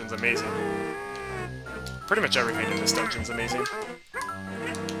this dungeon's amazing. Pretty much everything in this dungeon's amazing.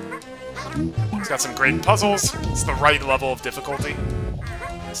 It's got some great puzzles. It's the right level of difficulty.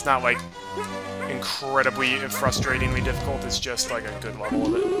 It's not like incredibly frustratingly difficult, it's just like a good level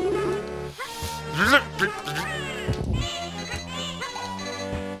of it.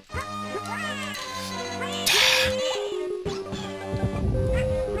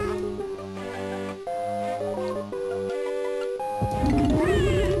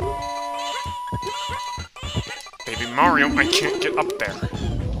 Baby Mario, I can't get up there.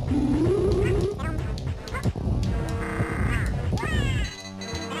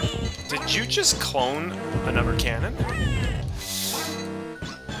 Did you just clone another cannon?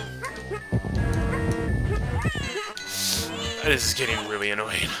 This is getting really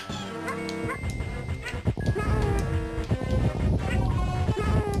annoying.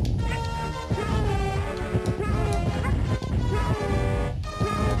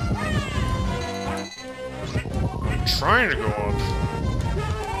 trying to go up.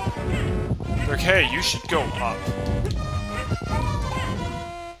 Like, hey, you should go up.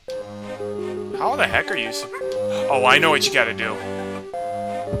 How the heck are you Oh, I know what you gotta do.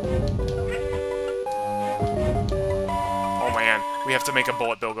 Oh man, we have to make a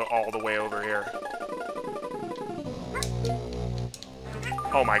bullet bill go all the way over here.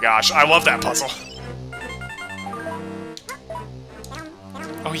 Oh my gosh, I love that puzzle.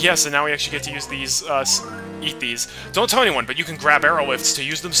 Oh yes, and now we actually get to use these, eat these. Don't tell anyone, but you can grab arrow lifts to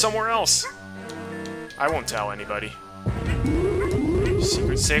use them somewhere else. I won't tell anybody.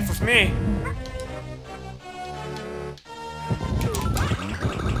 Secret safe with me.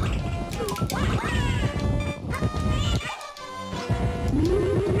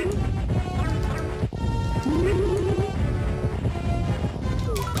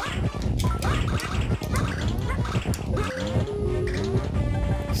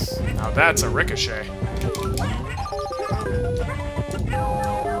 Now that's a ricochet.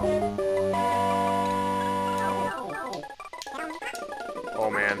 Oh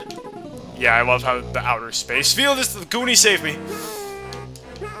man. Yeah, I love how the outer space field is. The Goonie saved me.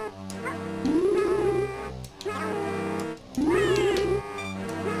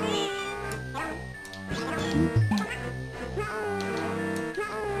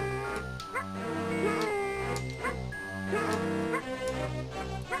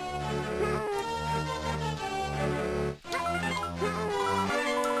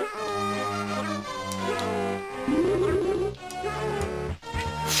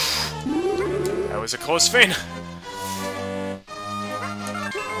 That was a close feint.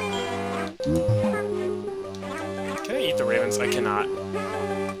 Can I eat the ravens? I cannot.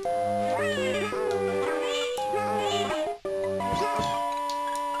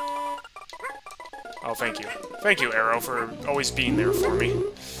 Oh, thank you. Thank you, Arrow, for always being there for me.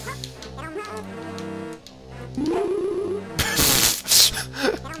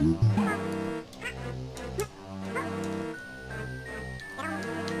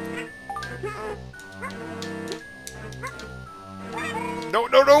 No,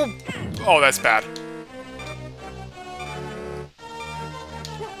 no, no! Oh, that's bad.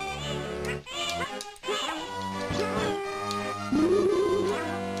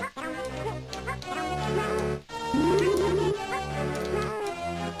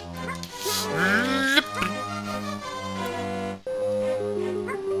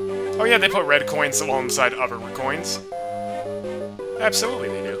 Oh yeah, they put red coins alongside other coins. Absolutely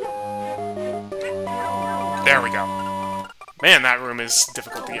they do. There we go. Man, that room is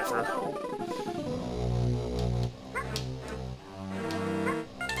difficult to get through.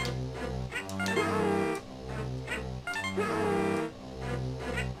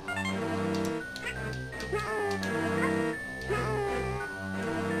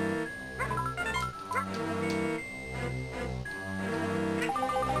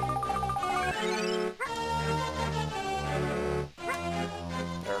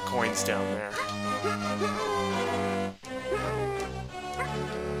 There are coins down there.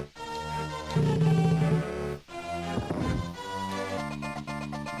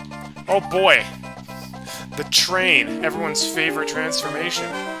 Oh boy! The train! Everyone's favorite transformation.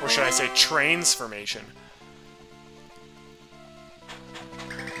 Or should I say transformation?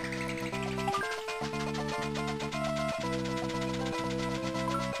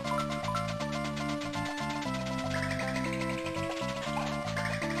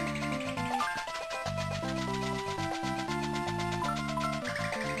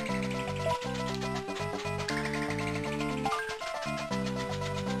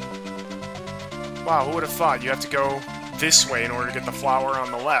 Wow, who would have thought? You have to go this way in order to get the flower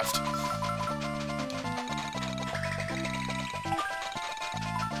on the left.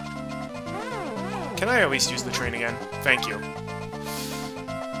 Can I at least use the train again? Thank you.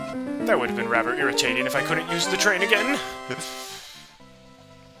 That would have been rather irritating if I couldn't use the train again.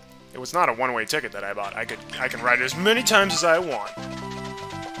 It was not a one-way ticket that I bought. I can ride it as many times as I want.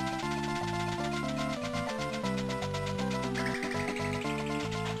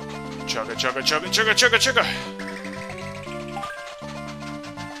 Chugga, chugga, chugga, chugga, chugga, chugga!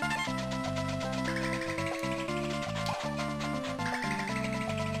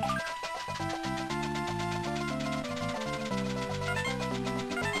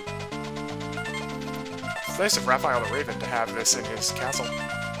 It's nice of Raphael the Raven to have this in his castle.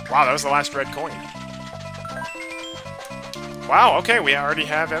 Wow, that was the last red coin. Wow, okay, we already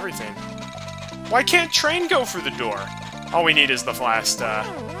have everything. Why can't train go through the door? All we need is the last,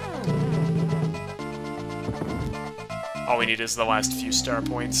 all we need is the last few star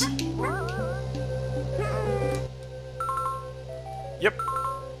points. Yep.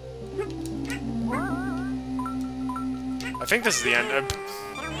 think this is the end.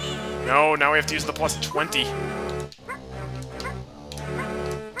 No, now we have to use the plus 20.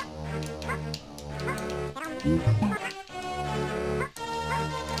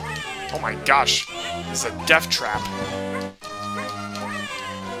 Oh my gosh, this is a death trap.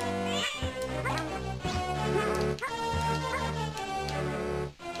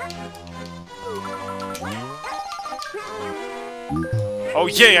 Oh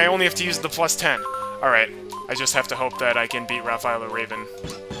yay, I only have to use the plus 10. Alright, I just have to hope that I can beat Raphael the Raven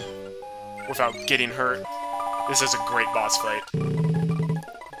without getting hurt. This is a great boss fight.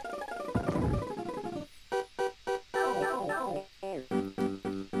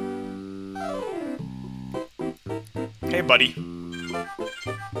 Hey, buddy.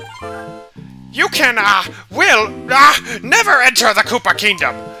 You can, never enter the Koopa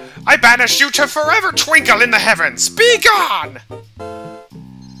Kingdom! I banish you to forever twinkle in the heavens! Be gone!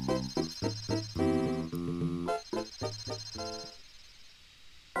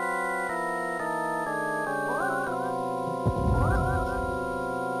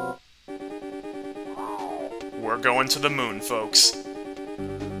 We're going to the moon, folks.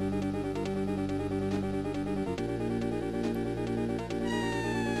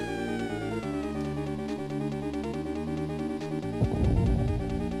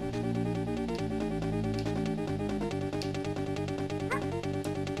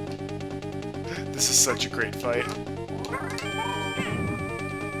 This is such a great fight.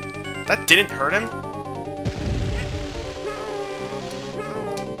 That didn't hurt him?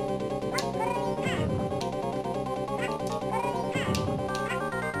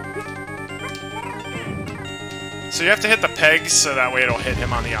 So you have to hit the pegs so that way it'll hit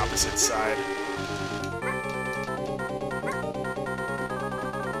him on the opposite side.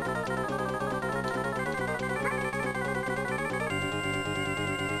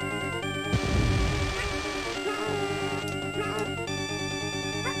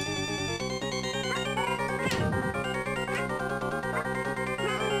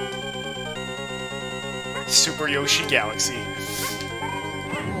 Super Yoshi Galaxy.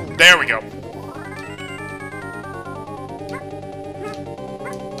 There we go.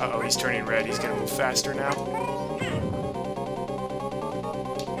 Uh-oh, he's turning red. He's gonna move faster now.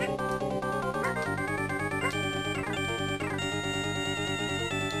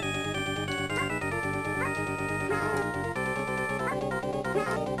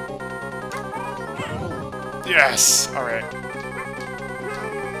 Yes! Alright.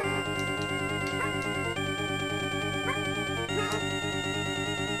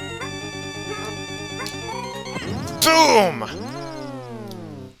 Boom!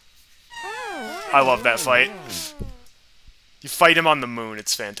 I love that fight. You fight him on the moon,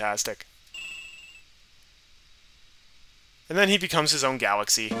 it's fantastic. And then he becomes his own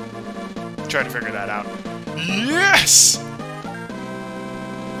galaxy. Try to figure that out. Yes!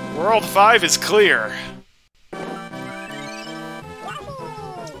 World 5 is clear.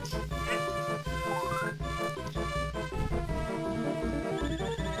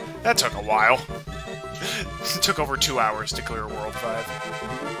 That took a while. It took over 2 hours to clear World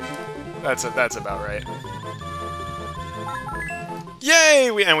 5. That's about right. Yay!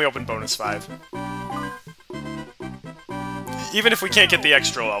 And we opened bonus 5. Even if we can't get the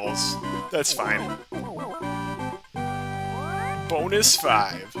extra levels, that's fine. Bonus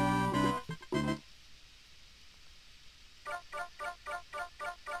 5.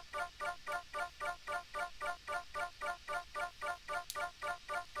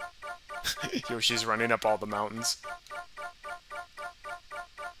 Yoshi's running up all the mountains.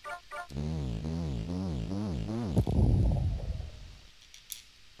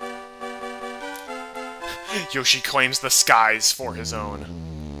 Yoshi claims the skies for his own.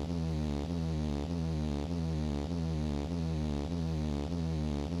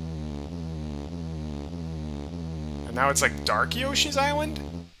 And now it's like Dark Yoshi's Island?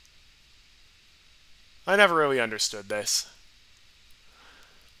 I never really understood this.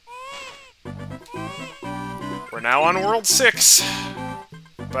 We're now on World 6.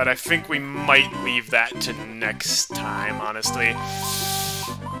 But I think we might leave that to next time, honestly.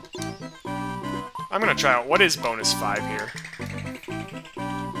 I'm gonna try out, what is bonus 5 here?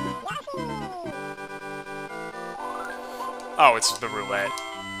 Oh, it's the roulette.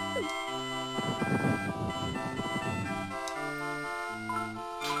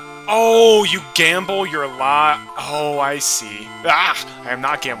 Oh, you gamble your lot. Oh, I see. Ah, I am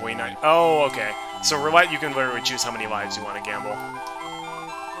not gambling. Oh, okay. So roulette, you can literally choose how many lives you want to gamble.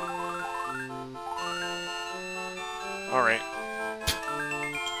 Alright.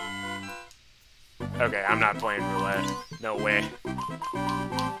 Okay, I'm not playing roulette. No way.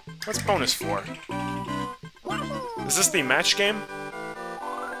 What's bonus for? Is this the match game?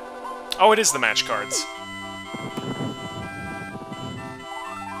 Oh, it is the match cards.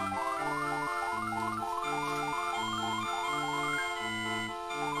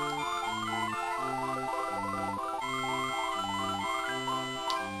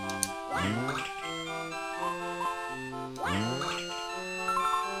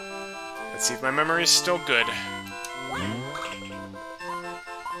 Let's see if my memory is still good.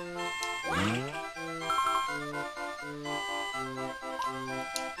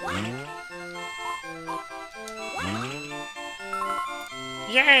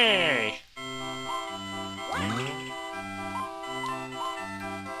 Yay!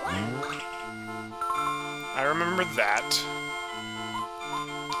 I remember that,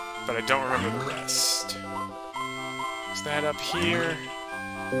 but I don't remember the rest. Is that up here?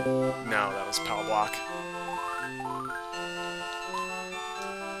 No, that was Power Block.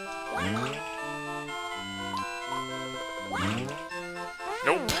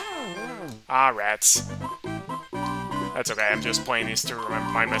 Nope. Ah, rats. That's okay, I'm just playing these to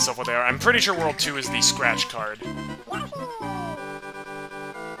remind myself what they are. I'm pretty sure World 2 is the scratch card.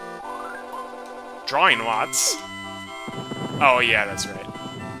 Drawing lots? Oh yeah, that's right.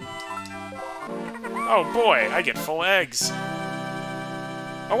 Oh boy, I get full eggs.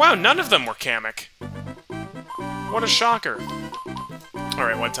 Oh wow, none of them were Kamek. What a shocker.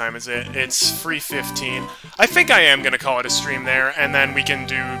 Alright, what time is it? It's 3:15. I think I am gonna call it a stream there, and then we can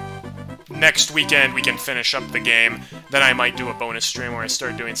do... Next weekend, we can finish up the game. Then I might do a bonus stream where I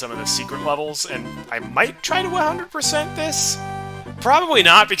start doing some of the secret levels, and I might try to 100% this. Probably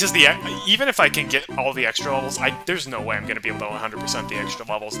not, because even if I can get all the extra levels, there's no way I'm going to be able to 100% the extra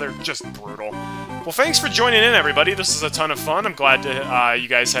levels. They're just brutal. Well, thanks for joining in, everybody. This is a ton of fun. I'm glad you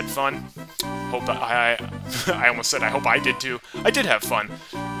guys had fun. Hope I almost said I hope I did too. I did have fun.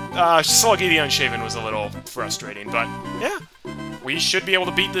 Sluggy the Unshaven was a little frustrating, but yeah. We should be able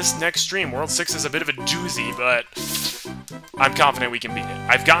to beat this next stream. World 6 is a bit of a doozy, but I'm confident we can beat it.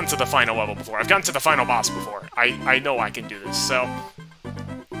 I've gotten to the final level before. I've gotten to the final boss before. I know I can do this, so...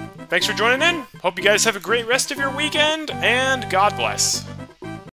 Thanks for joining in. Hope you guys have a great rest of your weekend, and God bless.